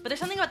 but there's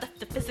something about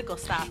the physical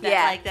stop that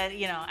I don't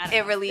know.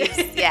 It relieves.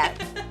 Yeah.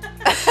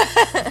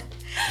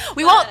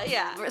 We won't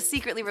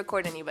secretly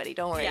record anybody.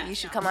 Don't worry. You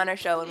should come on our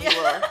show, and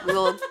we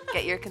will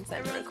get your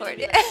consent to record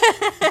it.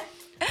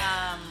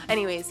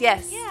 Anyways,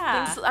 yes.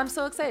 Yeah. I'm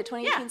so excited.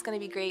 2018 is going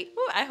to be great.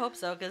 Ooh, I hope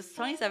so, because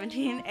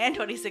 2017 and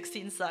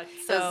 2016 sucked.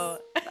 So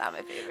not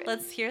my favorite.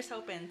 Here's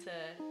hoping to.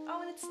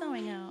 Oh, and it's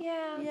snowing out.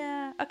 Yeah.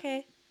 Yeah.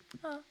 Okay.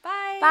 Oh.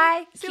 Bye.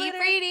 Bye. Keep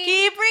reading.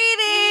 Keep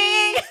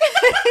reading.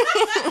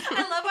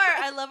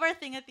 I love our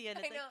thing at the end.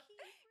 It's